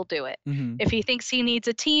himself, he'll do it. Mm-hmm. If he thinks he needs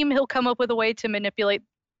a team, he'll come up with a way to manipulate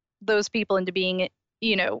those people into being,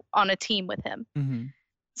 on a team with him. Mm-hmm.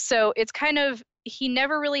 So it's kind of, he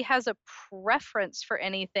never really has a preference for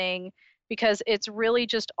anything because it's really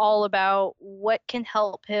just all about what can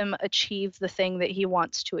help him achieve the thing that he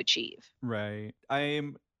wants to achieve. Right.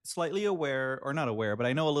 I'm slightly aware, or not aware, but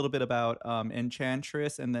I know a little bit about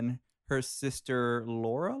Enchantress and then her sister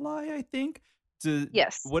Lorelai, I think.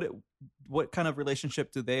 Yes. What kind of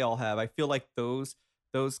relationship do they all have? I feel like those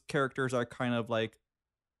characters are kind of like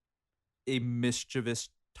a mischievous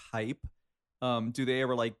type. Do they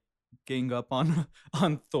ever like gang up on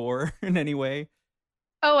Thor in any way?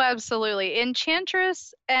 Oh, absolutely.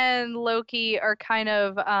 Enchantress and Loki are kind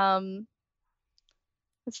of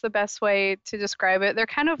what's the best way to describe it? They're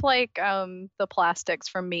kind of like the plastics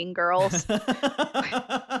from Mean Girls.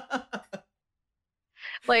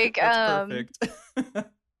 Like That's perfect.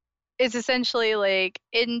 it's essentially like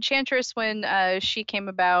Enchantress when she came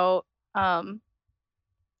about,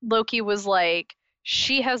 Loki was like,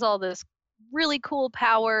 she has all this really cool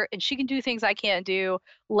power and she can do things I can't do.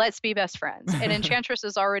 Let's be best friends. And Enchantress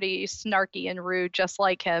is already snarky and rude just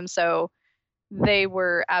like him, so they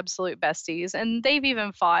were absolute besties. And they've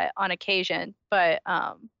even fought on occasion, but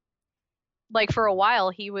like for a while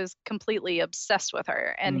he was completely obsessed with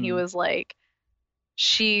her and he was like,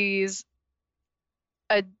 she's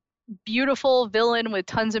a beautiful villain with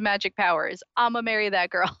tons of magic powers. I'ma marry that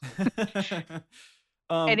girl.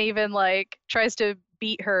 And even like tries to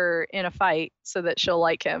beat her in a fight so that she'll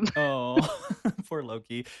like him. Oh, poor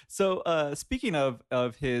Loki. So, speaking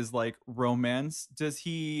of his like romance, does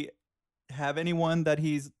he have anyone that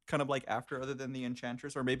he's kind of like after other than the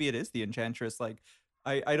Enchantress, or maybe it is the Enchantress? Like,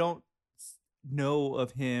 I don't know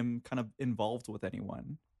of him kind of involved with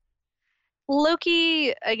anyone.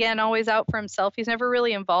 Loki, again, always out for himself. He's never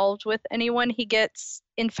really involved with anyone. He gets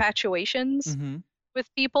infatuations Mm-hmm.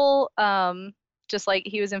 with people. Just like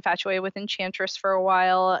he was infatuated with Enchantress for a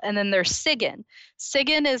while. And then there's Sigyn.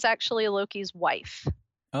 Sigyn is actually Loki's wife.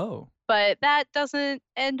 Oh. But that doesn't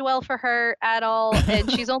end well for her at all.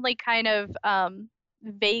 And she's only kind of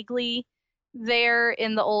vaguely there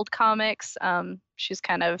in the old comics. She's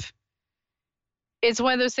kind of, it's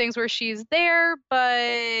one of those things where she's there,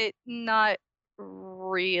 but not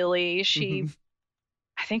really.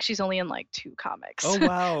 I think she's only in like 2 comics. Oh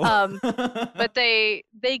wow. But they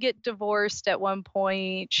get divorced at one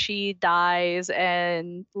point. She dies,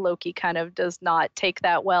 and Loki kind of does not take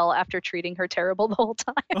that well after treating her terrible the whole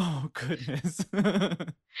time. Oh goodness.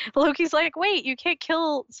 Loki's like, wait, you can't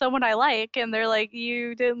kill someone I like, and they're like,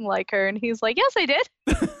 you didn't like her, and he's like, yes, I did.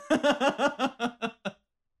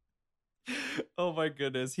 Oh my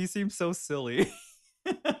goodness, he seems so silly.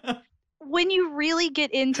 When you really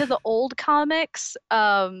get into the old comics,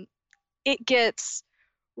 it gets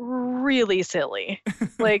really silly,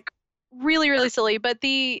 like really, really silly. But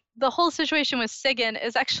the whole situation with Sigyn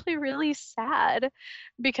is actually really sad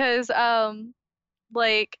because,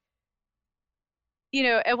 like,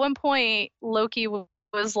 at one point Loki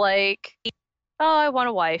was like, "Oh, I want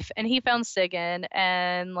a wife," and he found Sigyn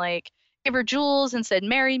and like gave her jewels and said,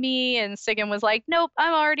 "Marry me." And Sigyn was like, "Nope,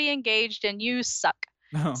 I'm already engaged and you suck."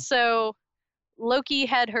 Oh. So Loki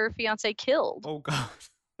had her fiance killed. Oh god.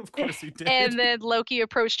 Of course he did. And then Loki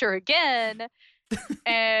approached her again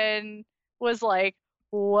and was like,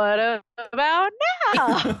 what about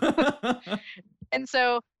now? And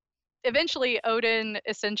so eventually Odin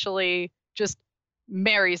essentially just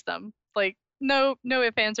marries them. Like no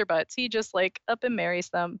ifs, ands, or buts. He just like up and marries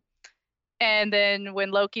them. And then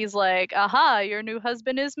when Loki's like, aha, your new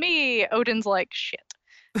husband is me, Odin's like, shit.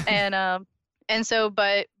 And so,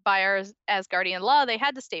 but by our Asgardian law, they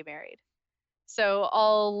had to stay married. So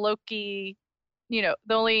all Loki, the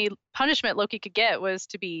only punishment Loki could get was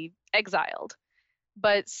to be exiled.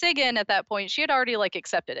 But Sigyn at that point, she had already like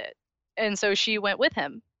accepted it. And so she went with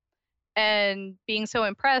him. And being so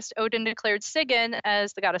impressed, Odin declared Sigyn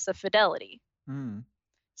as the goddess of fidelity. Mm.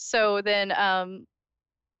 So then,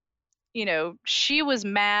 she was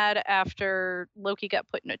mad after Loki got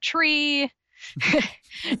put in a tree.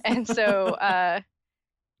 And so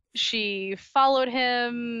she followed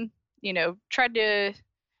him, tried to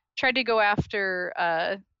go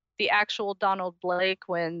after the actual Donald Blake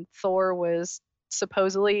when Thor was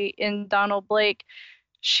supposedly in Donald Blake.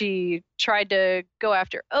 She tried to go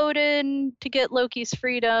after Odin to get Loki's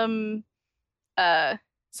freedom.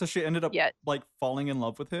 So she ended up like falling in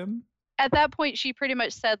love with him? At that point, she pretty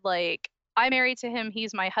much said, like, I'm married to him,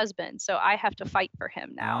 he's my husband, so I have to fight for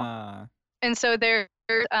him now. And so there's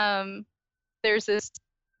this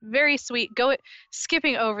very sweet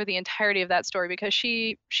skipping over the entirety of that story because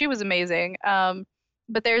she was amazing.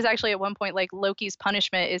 But there's actually at one point, like, Loki's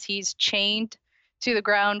punishment is he's chained to the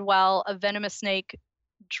ground while a venomous snake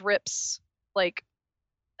drips like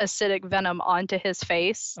acidic venom onto his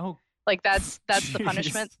face. Oh, like that's the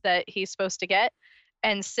punishment that he's supposed to get.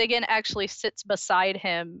 And Sigyn actually sits beside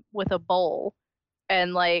him with a bowl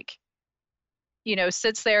and, like, you know,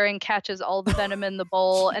 sits there and catches all the venom in the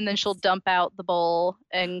bowl, and then she'll dump out the bowl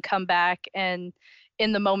and come back. And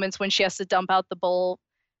in the moments when she has to dump out the bowl,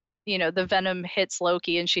 you know, the venom hits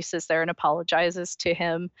Loki and she sits there and apologizes to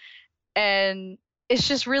him. And it's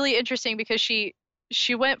just really interesting because she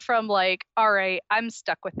went from, like, all right, I'm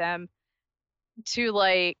stuck with them, to,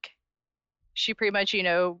 like, she pretty much, you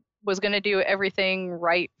know, was going to do everything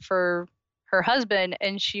right for her husband,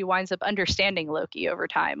 and she winds up understanding Loki over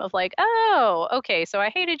time of, like, oh, okay, so I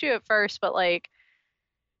hated you at first, but, like,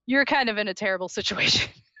 you're kind of in a terrible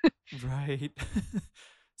situation. Right.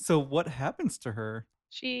 So what happens to her?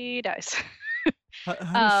 She dies. How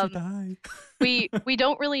does she die? we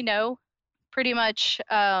don't really know. Pretty much,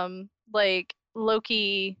 like,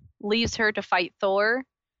 Loki leaves her to fight Thor,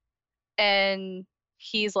 and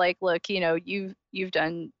he's like, look, you know, you've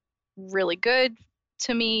done really good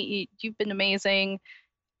to me. You've been amazing.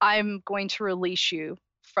 I'm going to release you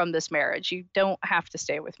from this marriage. You don't have to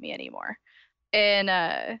stay with me anymore.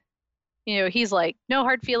 And you know, he's like, no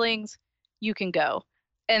hard feelings. You can go.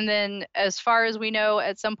 And then, as far as we know,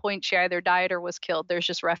 at some point she either died or was killed. There's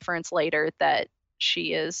just reference later that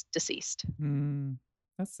she is deceased.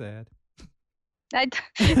 That's sad.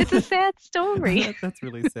 It's a sad story. That's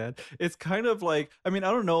really sad. It's kind of like, I mean,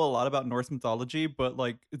 I don't know a lot about Norse mythology, but,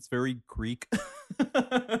 like, it's very Greek.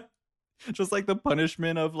 Just like the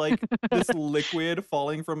punishment of, like, this liquid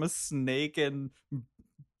falling from a snake and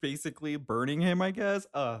basically burning him, I guess.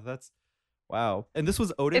 That's wow. And this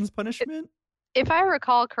was Odin's punishment? If I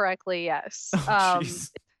recall correctly, yes.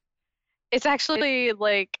 It's actually,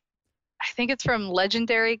 like, I think it's from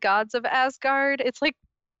Legendary Gods of Asgard. It's like,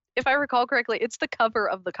 if I recall correctly, it's the cover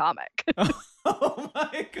of the comic. Oh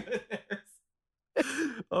my goodness.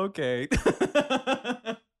 Okay.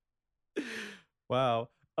 Wow.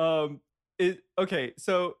 Okay,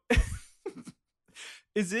 so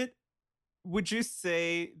would you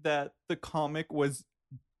say that the comic was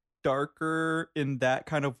darker in that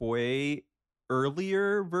kind of way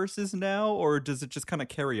earlier versus now, or does it just kind of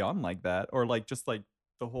carry on like that, or, like, just like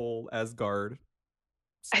the whole Asgard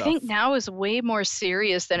stuff? I think now is way more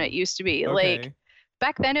serious than it used to be. Okay. Like,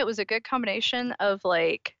 back then it was a good combination of,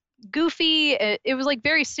 like, goofy, it was like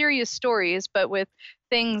very serious stories, but with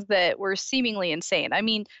things that were seemingly insane. I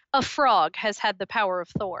mean, a frog has had the power of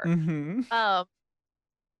Thor. Mm-hmm.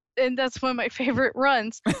 And that's one of my favorite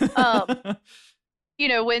runs. You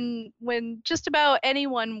know, when just about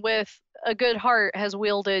anyone with a good heart has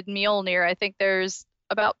wielded Mjolnir, I think there's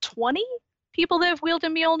about 20 people that have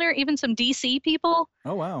wielded Mjolnir, even some DC people.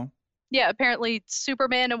 Oh, wow. Yeah, apparently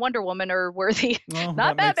Superman and Wonder Woman are worthy. Oh,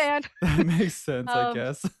 Not Batman. That makes sense, I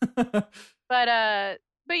guess. But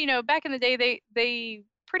you know, back in the day, they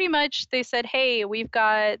pretty much, they said, hey, we've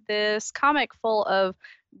got this comic full of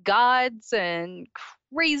gods and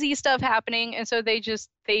crazy stuff happening, and so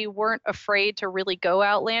they weren't afraid to really go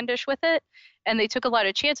outlandish with it, and they took a lot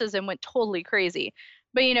of chances and went totally crazy.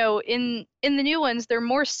 But, you know, in the new ones, they're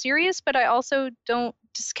more serious, but I also don't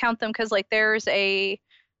discount them because, like, there's a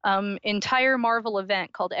entire Marvel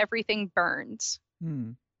event called Everything Burns.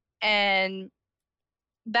 And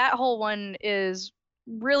that whole one is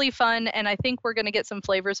really fun, and I think we're going to get some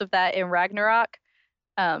flavors of that in Ragnarok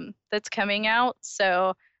that's coming out.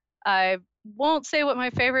 So I won't say what my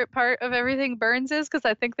favorite part of Everything Burns is because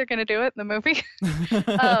I think they're going to do it in the movie.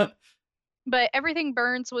 But Everything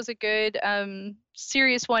Burns was a good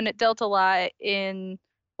serious one. It dealt a lot in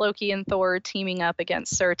Loki and Thor teaming up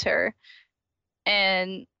against Surtur.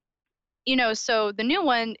 And, you know, so the new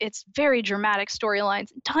one, it's very dramatic storylines,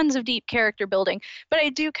 tons of deep character building. But I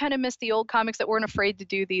do kind of miss the old comics that weren't afraid to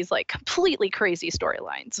do these, like, completely crazy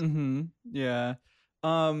storylines. Mm-hmm. Yeah.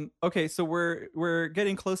 Okay, so we're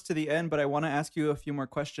getting close to the end, but I want to ask you a few more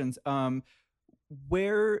questions. So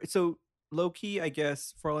Loki, I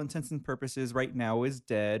guess, for all intents and purposes, right now is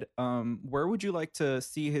dead. Where would you like to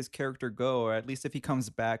see his character go, or at least if he comes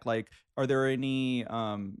back? Like, are there any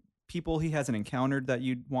people he hasn't encountered that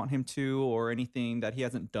you'd want him to, or anything that he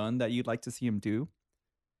hasn't done that you'd like to see him do?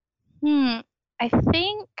 I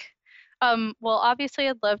think, well, obviously,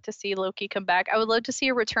 I'd love to see Loki come back. I would love to see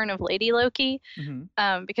a return of Lady Loki,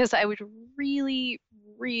 Mm-hmm. because I would really,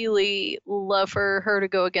 really love for her to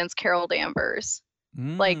go against Carol Danvers.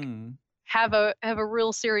 Like, Mm. have a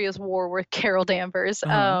real serious war with Carol Danvers.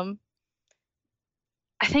 Uh-huh.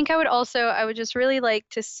 I think I would just really like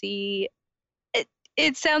to see it.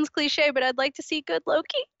 It sounds cliche, but I'd like to see good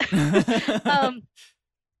Loki. Um,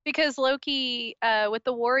 because Loki, with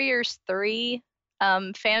the Warriors 3,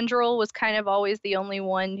 Fandral was kind of always the only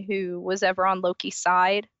one who was ever on Loki's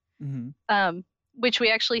side, Mm-hmm. which we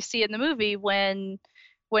actually see in the movie when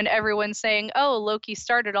everyone's saying, "Oh, Loki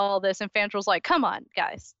started all this," and Fandral's like, "Come on,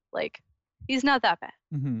 guys, like he's not that bad."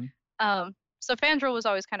 Mm-hmm. So Fandral was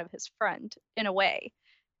always kind of his friend in a way,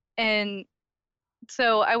 and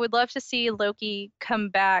so I would love to see Loki come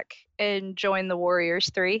back and join the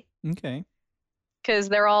Warriors 3 Okay. because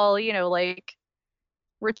they're all, like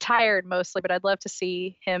retired mostly, but I'd love to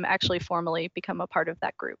see him actually formally become a part of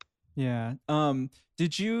that group. Yeah.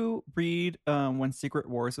 Did you read when Secret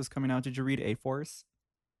Wars was coming out? Did you read A-Force?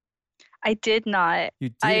 I did not.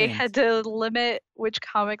 You I didn't. had to limit which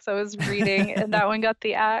comics I was reading, and that one got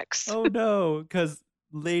the axe. Oh no, because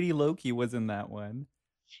Lady Loki was in that one.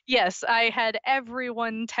 Yes, I had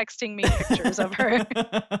everyone texting me pictures of her.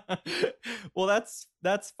 Well, that's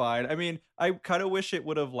fine. I mean, I kind of wish it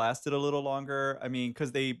would have lasted a little longer. I mean,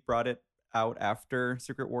 because they brought it out after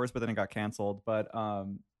Secret Wars, but then it got canceled. But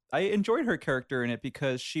I enjoyed her character in it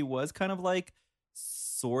because she was kind of like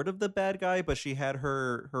sort of the bad guy, but she had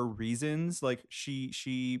her reasons. Like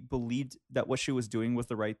she believed that what she was doing was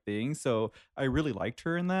the right thing. So I really liked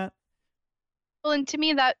her in that. Well, and to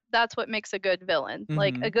me that's what makes a good villain.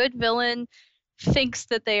 Like Mm-hmm. a good villain thinks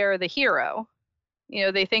that they are the hero.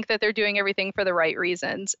 They think that they're doing everything for the right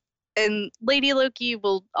reasons. And Lady Loki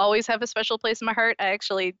will always have a special place in my heart. I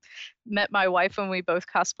actually met my wife when we both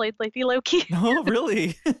cosplayed Lady Loki. Oh,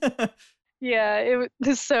 really? Yeah,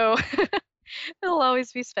 so it'll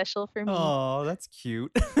always be special for me. Oh, that's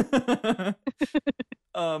cute.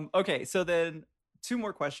 Okay, so then two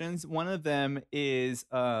more questions. One of them is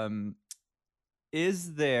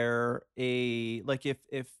there a, like, if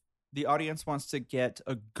the audience wants to get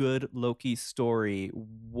a good Loki story,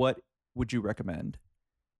 what would you recommend?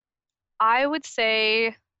 I would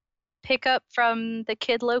say pick up from the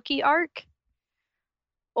Kid Loki arc,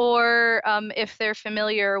 or if they're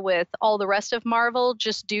familiar with all the rest of Marvel,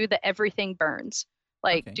 just do the Everything Burns.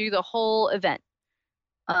 Like, Okay. do the whole event.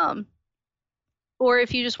 Um, or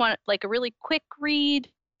if you just want like a really quick read,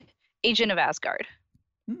 Agent of Asgard.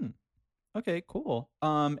 Hmm. Okay, cool.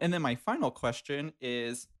 And then my final question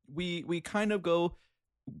is, we kind of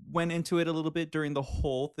went into it a little bit during the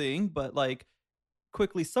whole thing, but like,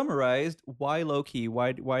 quickly summarized, why Loki?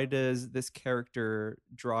 Why does this character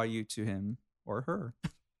draw you to him or her?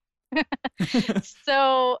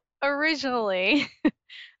 So originally,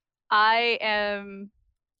 I am,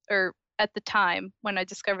 or at the time when I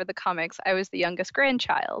discovered the comics, I was the youngest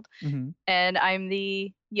grandchild, Hmm. and I'm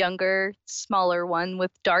the younger, smaller one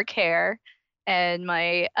with dark hair. And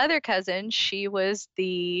my other cousin, she was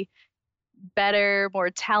the better, more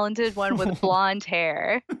talented one with blonde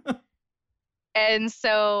hair. And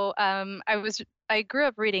so I grew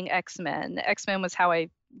up reading X-Men. X-Men was how I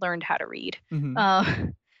learned how to read. Hmm. Uh,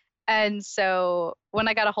 and so when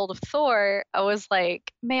I got a hold of Thor, I was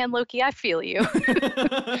like, man, Loki, I feel you.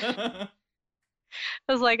 I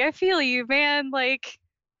was like, I feel you, man. Like,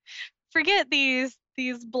 forget these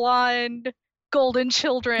blonde golden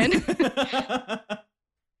children.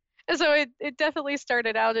 And so it definitely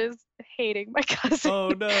started out as hating my cousin.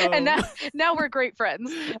 Oh And no. now we're great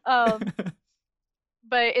friends.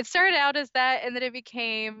 But it started out as that, and then it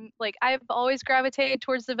became like I've always gravitated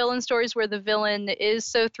towards the villain stories where the villain is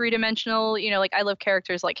so three-dimensional. Like I love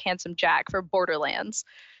characters like Handsome Jack for Borderlands.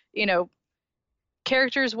 You know,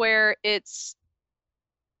 characters where it's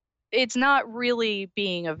not really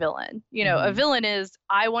being a villain. A Hmm. villain is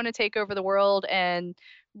I want to take over the world and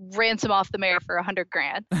ransom off the mayor for 100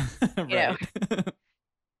 grand. You know,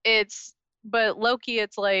 Right. but Loki,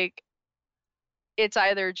 it's like it's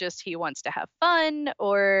either just he wants to have fun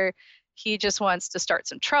or he just wants to start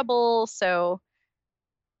some trouble. So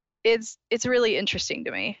it's really interesting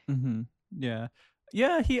to me. Hmm. Yeah.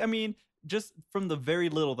 Yeah, I mean, just from the very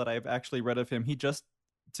little that I've actually read of him, he just,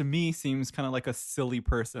 to me, seems kind of like a silly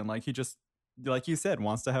person. Like, he just, like you said,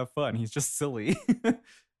 wants to have fun. He's just silly.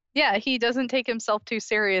 Yeah, he doesn't take himself too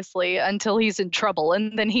seriously until he's in trouble,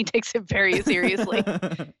 and then he takes it very seriously.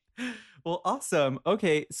 Well, awesome.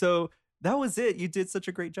 Okay, so that was it. You did such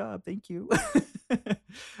a great job. Thank you.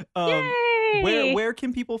 Yay! Where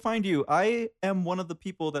can people find you? I am one of the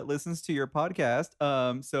people that listens to your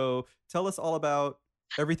podcast. So tell us all about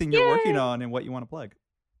everything you're working Yay! on and what you want to plug.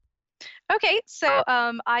 Okay, so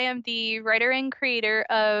I am the writer and creator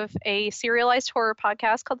of a serialized horror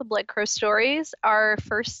podcast called The Blood Crow Stories. Our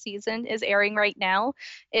first season is airing right now.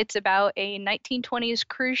 It's about a 1920s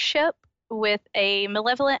cruise ship with a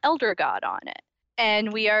malevolent elder god on it.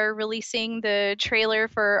 And we are releasing the trailer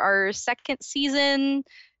for our second season.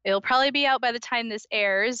 It'll probably be out by the time this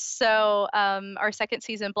airs. So, our second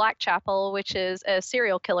season, Blackchapel, which is a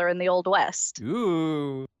serial killer in the Old West.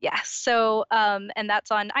 Ooh. Yeah. So, and that's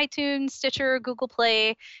on iTunes, Stitcher, Google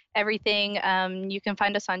Play, everything. You can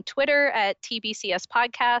find us on Twitter at TBCS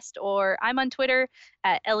Podcast, or I'm on Twitter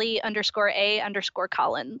at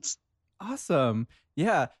Ellie_A_Collins. Awesome.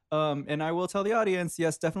 Yeah. And I will tell the audience,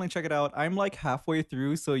 yes, definitely check it out. I'm like halfway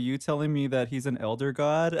through, so you telling me that he's an elder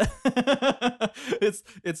god.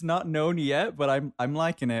 It's not known yet, but I'm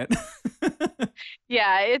liking it.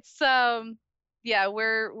 Yeah, it's yeah,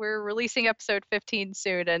 we're releasing episode 15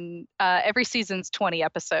 soon, and every season's 20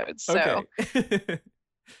 episodes. So Okay.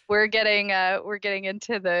 we're getting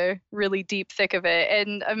into the really deep thick of it,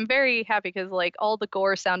 and I'm very happy because like all the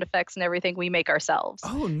gore sound effects and everything we make ourselves.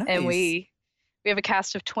 Oh, And nice. we have a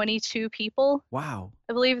cast of 22 people, Wow.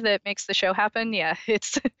 I believe, that makes the show happen. Yeah,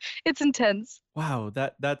 it's intense. Wow,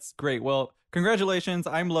 that's great. Well, congratulations.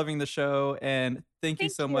 I'm loving the show, and thank you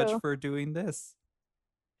Thank so much you. for doing this.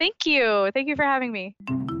 Thank you. Thank you for having me.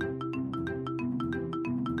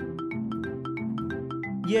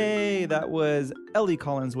 Yay, that was Ellie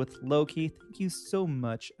Collins with Loki. Thank you so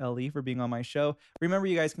much, Ellie, for being on my show. Remember,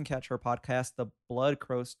 you guys can catch her podcast, The Blood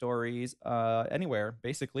Crow Stories, anywhere,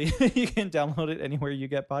 basically. You can download it anywhere you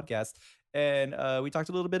get podcasts. And we talked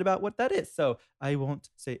a little bit about what that is. So I won't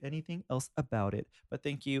say anything else about it. But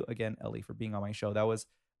thank you again, Ellie, for being on my show. That was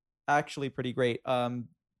actually pretty great.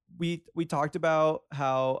 We talked about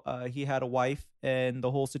how he had a wife and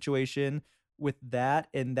the whole situation with that,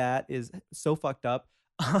 and that is so fucked up.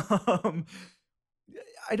 um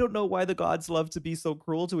I don't know why the gods love to be so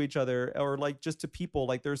cruel to each other, or like just to people.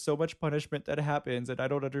 Like there's so much punishment that happens, and I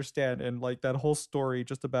don't understand. And like that whole story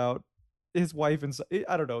just about his wife and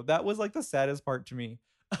I don't know. That was like the saddest part to me.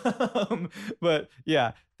 But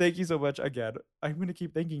yeah, thank you so much again. I'm gonna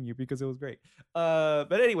keep thanking you because it was great.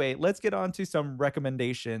 But anyway, let's get on to some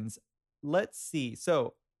recommendations. Let's see.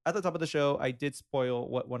 So at the top of the show, I did spoil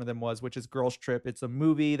what one of them was, which is Girls Trip. It's a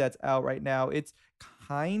movie that's out right now. It's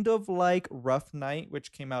kind of like Rough Night,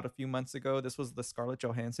 which came out a few months ago. This was the Scarlett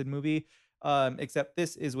Johansson movie, except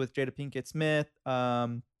this is with Jada Pinkett Smith,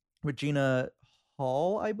 Regina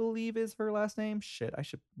Hall, I believe is her last name. Shit, I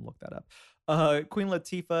should look that up. Queen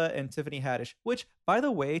Latifah and Tiffany Haddish, which, by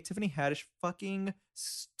the way, Tiffany Haddish fucking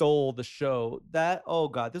stole the show. That, oh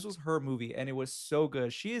god, this was her movie, and it was so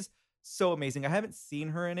good. She is so amazing. I haven't seen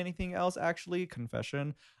her in anything else, actually.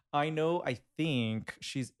 Confession. I think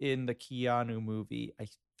she's in the Keanu movie. I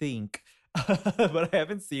think. But I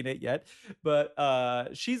haven't seen it yet. But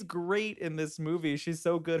she's great in this movie. She's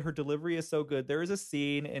so good. Her delivery is so good. There is a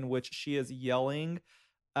scene in which she is yelling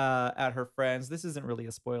at her friends. This isn't really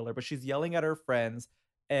a spoiler, but she's yelling at her friends,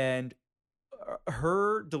 and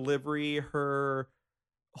her delivery, her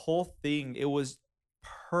whole thing, it was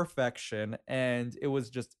perfection, and it was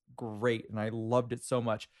just great, and I loved it so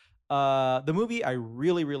much. The movie I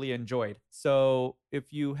really, really enjoyed. So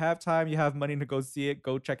if you have time, you have money to go see it,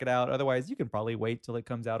 go check it out. Otherwise, you can probably wait till it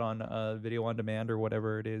comes out on video on demand or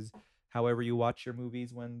whatever it is, however you watch your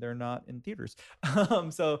movies when they're not in theaters.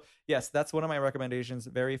 So yes, that's one of my recommendations.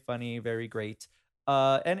 Very funny, very great.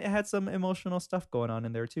 And it had some emotional stuff going on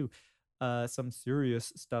in there too. Some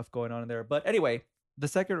serious stuff going on in there. But anyway, the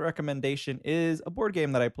second recommendation is a board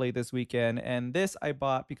game that I played this weekend. And this I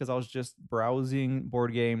bought because I was just browsing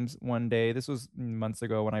board games one day. This was months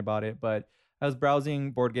ago when I bought it, but I was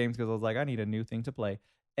browsing board games because I was like, I need a new thing to play.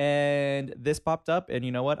 And this popped up, and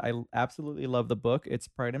you know what? I absolutely love the book. It's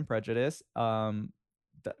Pride and Prejudice. One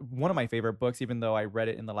of my favorite books, even though I read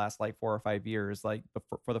it in the last like 4 or 5 years, like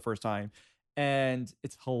for the first time. And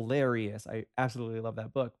it's hilarious. I absolutely love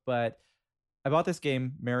that book. But I bought this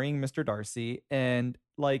game, Marrying Mr. Darcy, and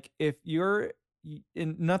like if you're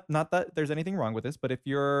in, not that there's anything wrong with this, but if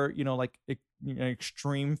you're like an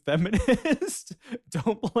extreme feminist,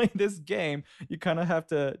 don't play this game. You kind of have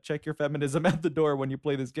to check your feminism at the door when you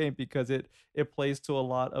play this game, because it plays to a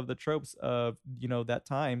lot of the tropes of that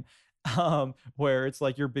time. where it's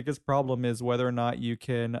like your biggest problem is whether or not you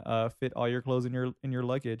can fit all your clothes in your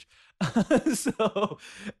luggage. So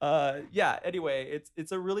yeah, anyway,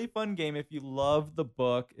 it's a really fun game if you love the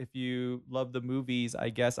book, if you love the movies. I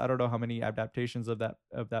guess I don't know how many adaptations of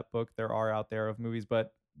that book there are out there of movies,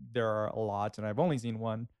 but there are a lot, and I've only seen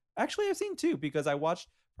one. Actually, I've seen two because I watched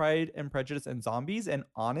Pride and Prejudice and Zombies, and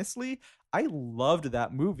honestly, I loved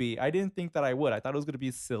that movie. I didn't think that I would. I thought it was going to be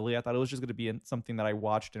silly. I thought it was just going to be something that I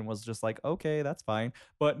watched and was just like, okay, that's fine.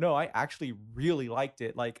 But no, I actually really liked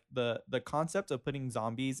it. Like the concept of putting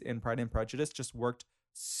zombies in Pride and Prejudice just worked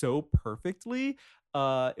so perfectly.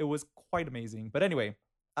 It was quite amazing. But anyway,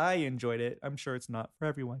 I enjoyed it. I'm sure it's not for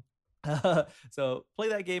everyone. So play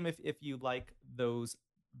that game if you like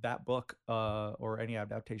that book or any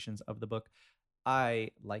adaptations of the book. I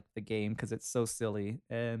like the game because it's so silly,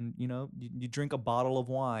 and you drink a bottle of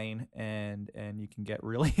wine and you can get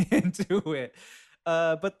really into it.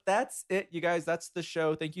 But that's it, you guys. That's the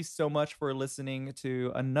show. Thank you so much for listening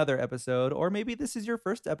to another episode, or maybe this is your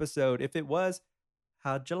first episode. If it was,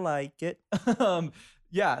 how'd you like it?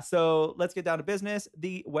 Yeah, so let's get down to business.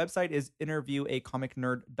 The website is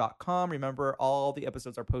interviewacomicnerd.com. Remember, all the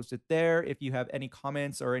episodes are posted there. If you have any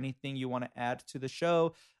comments or anything you want to add to the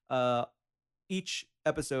show, each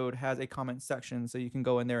episode has a comment section, so you can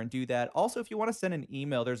go in there and do that. Also, if you want to send an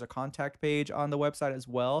email, there's a contact page on the website as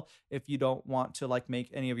well. If you don't want to make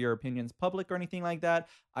any of your opinions public or anything like that,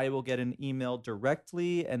 I will get an email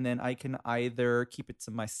directly, and then I can either keep it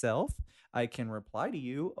to myself, I can reply to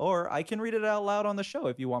you, or I can read it out loud on the show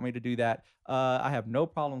if you want me to do that. I have no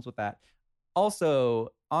problems with that.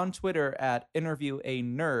 Also, on Twitter at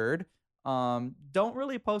interviewanerd. Don't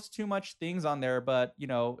really post too much things on there, but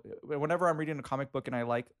whenever I'm reading a comic book and I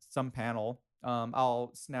like some panel,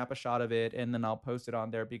 I'll snap a shot of it and then I'll post it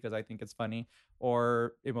on there because I think it's funny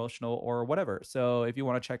or emotional or whatever. So if you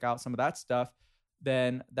want to check out some of that stuff,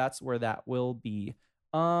 then that's where that will be.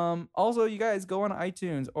 Also, you guys go on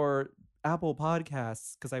iTunes or Apple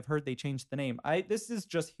Podcasts, because I've heard they changed the name. This is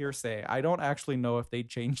just hearsay. I don't actually know if they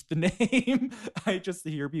changed the name. I just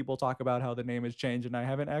hear people talk about how the name has changed, and I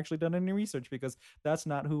haven't actually done any research because that's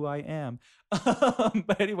not who I am.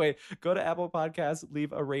 But anyway, go to Apple Podcasts,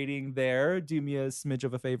 leave a rating there. Do me a smidge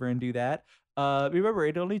of a favor and do that. Remember,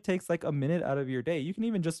 it only takes like a minute out of your day. You can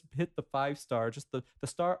even just hit the 5-star, just the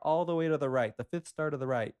star all the way to the right, the 5th star to the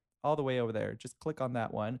right, all the way over there. Just click on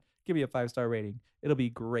that one. Give me a 5-star rating. It'll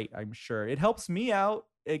be great, I'm sure. It helps me out.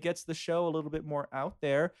 It gets the show a little bit more out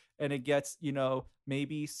there, and it gets,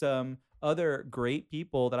 maybe some other great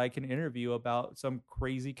people that I can interview about some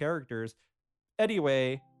crazy characters.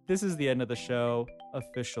 Anyway, this is the end of the show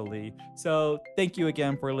officially. So thank you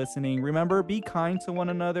again for listening. Remember, be kind to one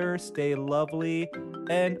another, stay lovely,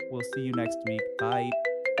 and we'll see you next week. Bye.